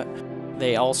combat.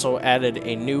 They also added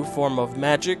a new form of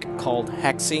magic called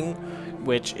hexing,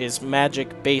 which is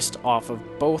magic based off of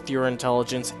both your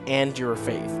intelligence and your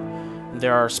faith.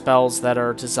 There are spells that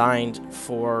are designed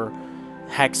for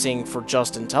hexing for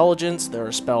just intelligence, there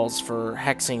are spells for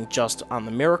hexing just on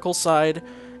the miracle side,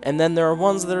 and then there are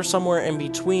ones that are somewhere in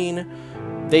between.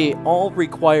 They all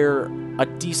require a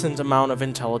decent amount of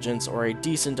intelligence or a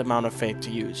decent amount of faith to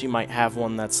use. You might have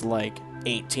one that's like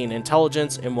 18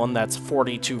 intelligence and one that's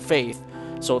 42 faith,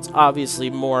 so it's obviously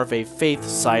more of a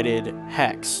faith-sided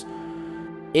hex.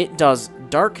 It does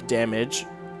dark damage,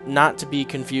 not to be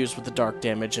confused with the dark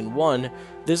damage in 1.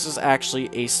 This is actually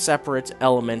a separate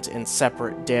element and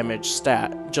separate damage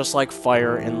stat. Just like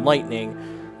fire and lightning,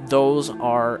 those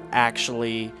are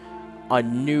actually a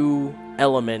new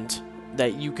element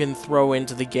that you can throw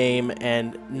into the game,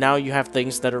 and now you have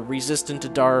things that are resistant to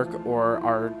dark or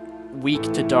are weak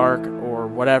to dark or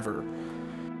whatever.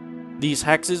 These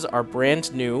hexes are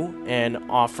brand new and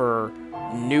offer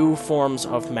new forms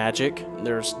of magic.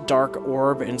 There's Dark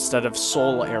Orb instead of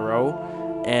Soul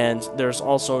Arrow, and there's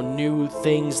also new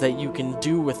things that you can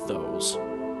do with those.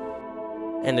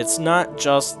 And it's not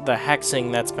just the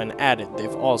hexing that's been added,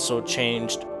 they've also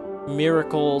changed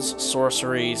miracles,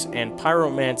 sorceries, and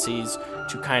pyromancies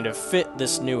to kind of fit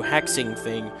this new hexing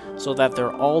thing so that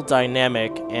they're all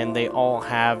dynamic and they all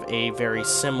have a very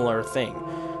similar thing.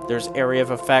 There's area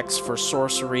of effects for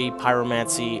sorcery,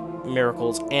 pyromancy,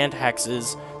 miracles, and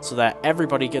hexes so that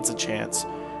everybody gets a chance.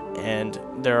 And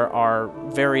there are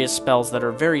various spells that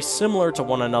are very similar to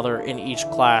one another in each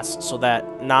class so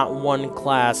that not one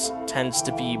class tends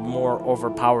to be more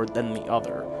overpowered than the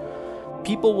other.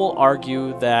 People will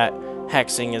argue that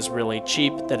hexing is really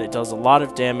cheap, that it does a lot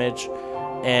of damage,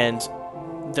 and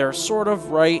they're sort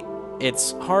of right.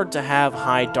 It's hard to have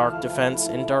high dark defense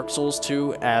in Dark Souls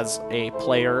 2 as a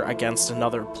player against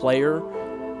another player,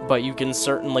 but you can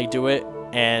certainly do it,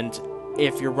 and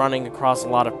if you're running across a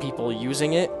lot of people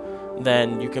using it,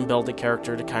 then you can build a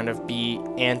character to kind of be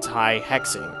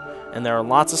anti-hexing. And there are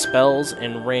lots of spells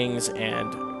and rings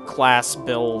and class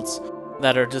builds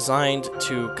that are designed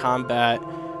to combat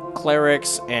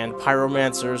clerics and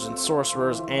pyromancers and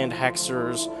sorcerers and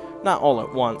hexers, not all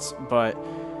at once, but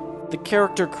the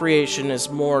character creation is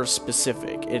more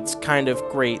specific. It's kind of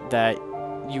great that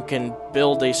you can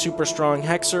build a super strong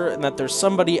hexer and that there's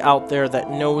somebody out there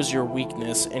that knows your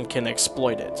weakness and can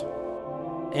exploit it.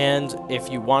 And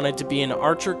if you wanted to be an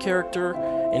archer character,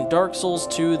 in Dark Souls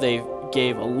 2 they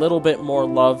gave a little bit more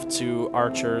love to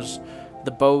archers.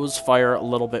 The bows fire a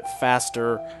little bit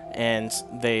faster, and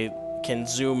they can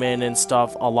zoom in and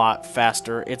stuff a lot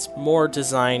faster. It's more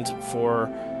designed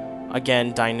for,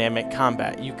 again, dynamic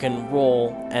combat. You can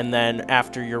roll, and then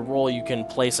after your roll you can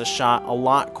place a shot a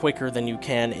lot quicker than you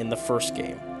can in the first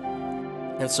game.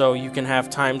 And so you can have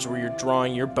times where you're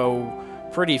drawing your bow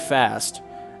pretty fast,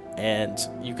 and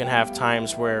you can have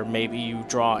times where maybe you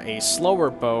draw a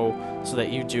slower bow so that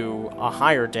you do a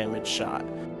higher damage shot.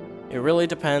 It really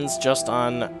depends just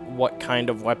on what kind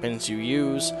of weapons you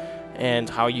use and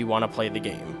how you want to play the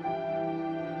game.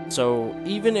 So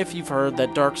even if you've heard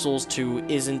that Dark Souls 2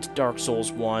 isn't Dark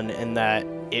Souls 1 and that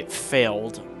it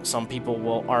failed, some people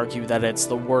will argue that it's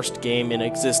the worst game in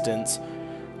existence,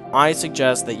 I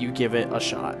suggest that you give it a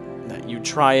shot. That you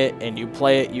try it and you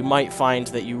play it. You might find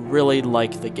that you really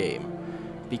like the game.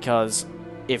 Because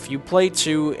if you play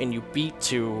 2 and you beat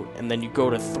 2 and then you go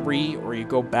to 3 or you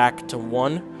go back to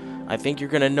 1, I think you're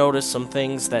going to notice some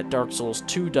things that Dark Souls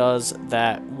 2 does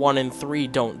that 1 and 3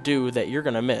 don't do that you're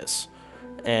going to miss.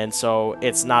 And so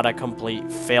it's not a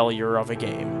complete failure of a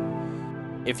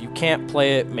game. If you can't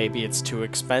play it, maybe it's too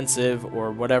expensive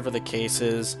or whatever the case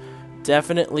is,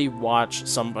 definitely watch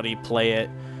somebody play it,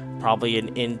 probably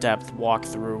an in-depth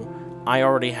walkthrough. I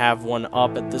already have one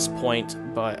up at this point,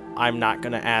 but I'm not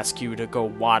going to ask you to go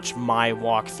watch my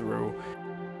walkthrough.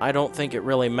 I don't think it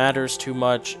really matters too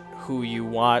much who you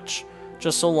watch,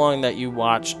 just so long that you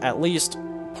watch at least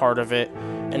part of it,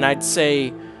 and I'd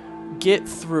say get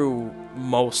through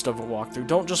most of a walkthrough.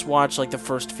 Don't just watch like the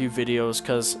first few videos,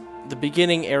 because the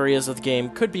beginning areas of the game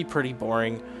could be pretty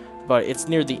boring, but it's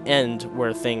near the end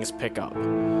where things pick up.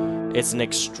 It's an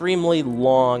extremely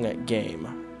long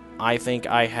game. I think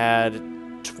I had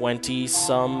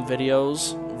 20-some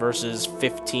videos versus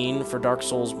 15 for Dark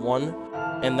Souls 1,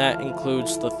 and that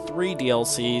includes the 3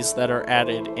 DLCs that are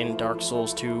added in Dark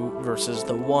Souls 2 versus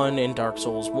the 1 in Dark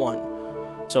Souls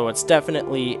 1. So it's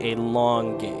definitely a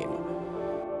long game.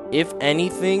 If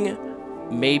anything,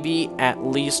 maybe at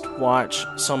least watch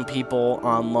some people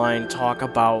online talk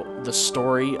about the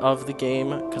story of the game,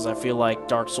 because I feel like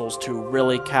Dark Souls 2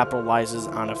 really capitalizes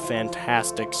on a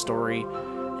fantastic story,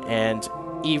 and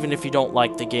even if you don't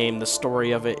like the game, the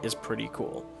story of it is pretty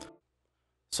cool.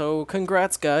 So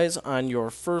congrats guys on your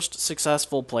first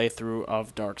successful playthrough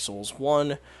of Dark Souls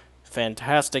 1.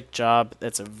 Fantastic job.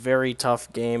 It's a very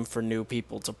tough game for new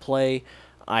people to play.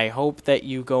 I hope that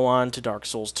you go on to Dark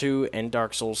Souls 2 and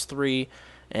Dark Souls 3,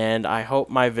 and I hope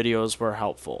my videos were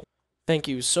helpful. Thank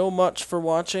you so much for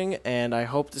watching, and I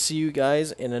hope to see you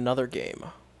guys in another game.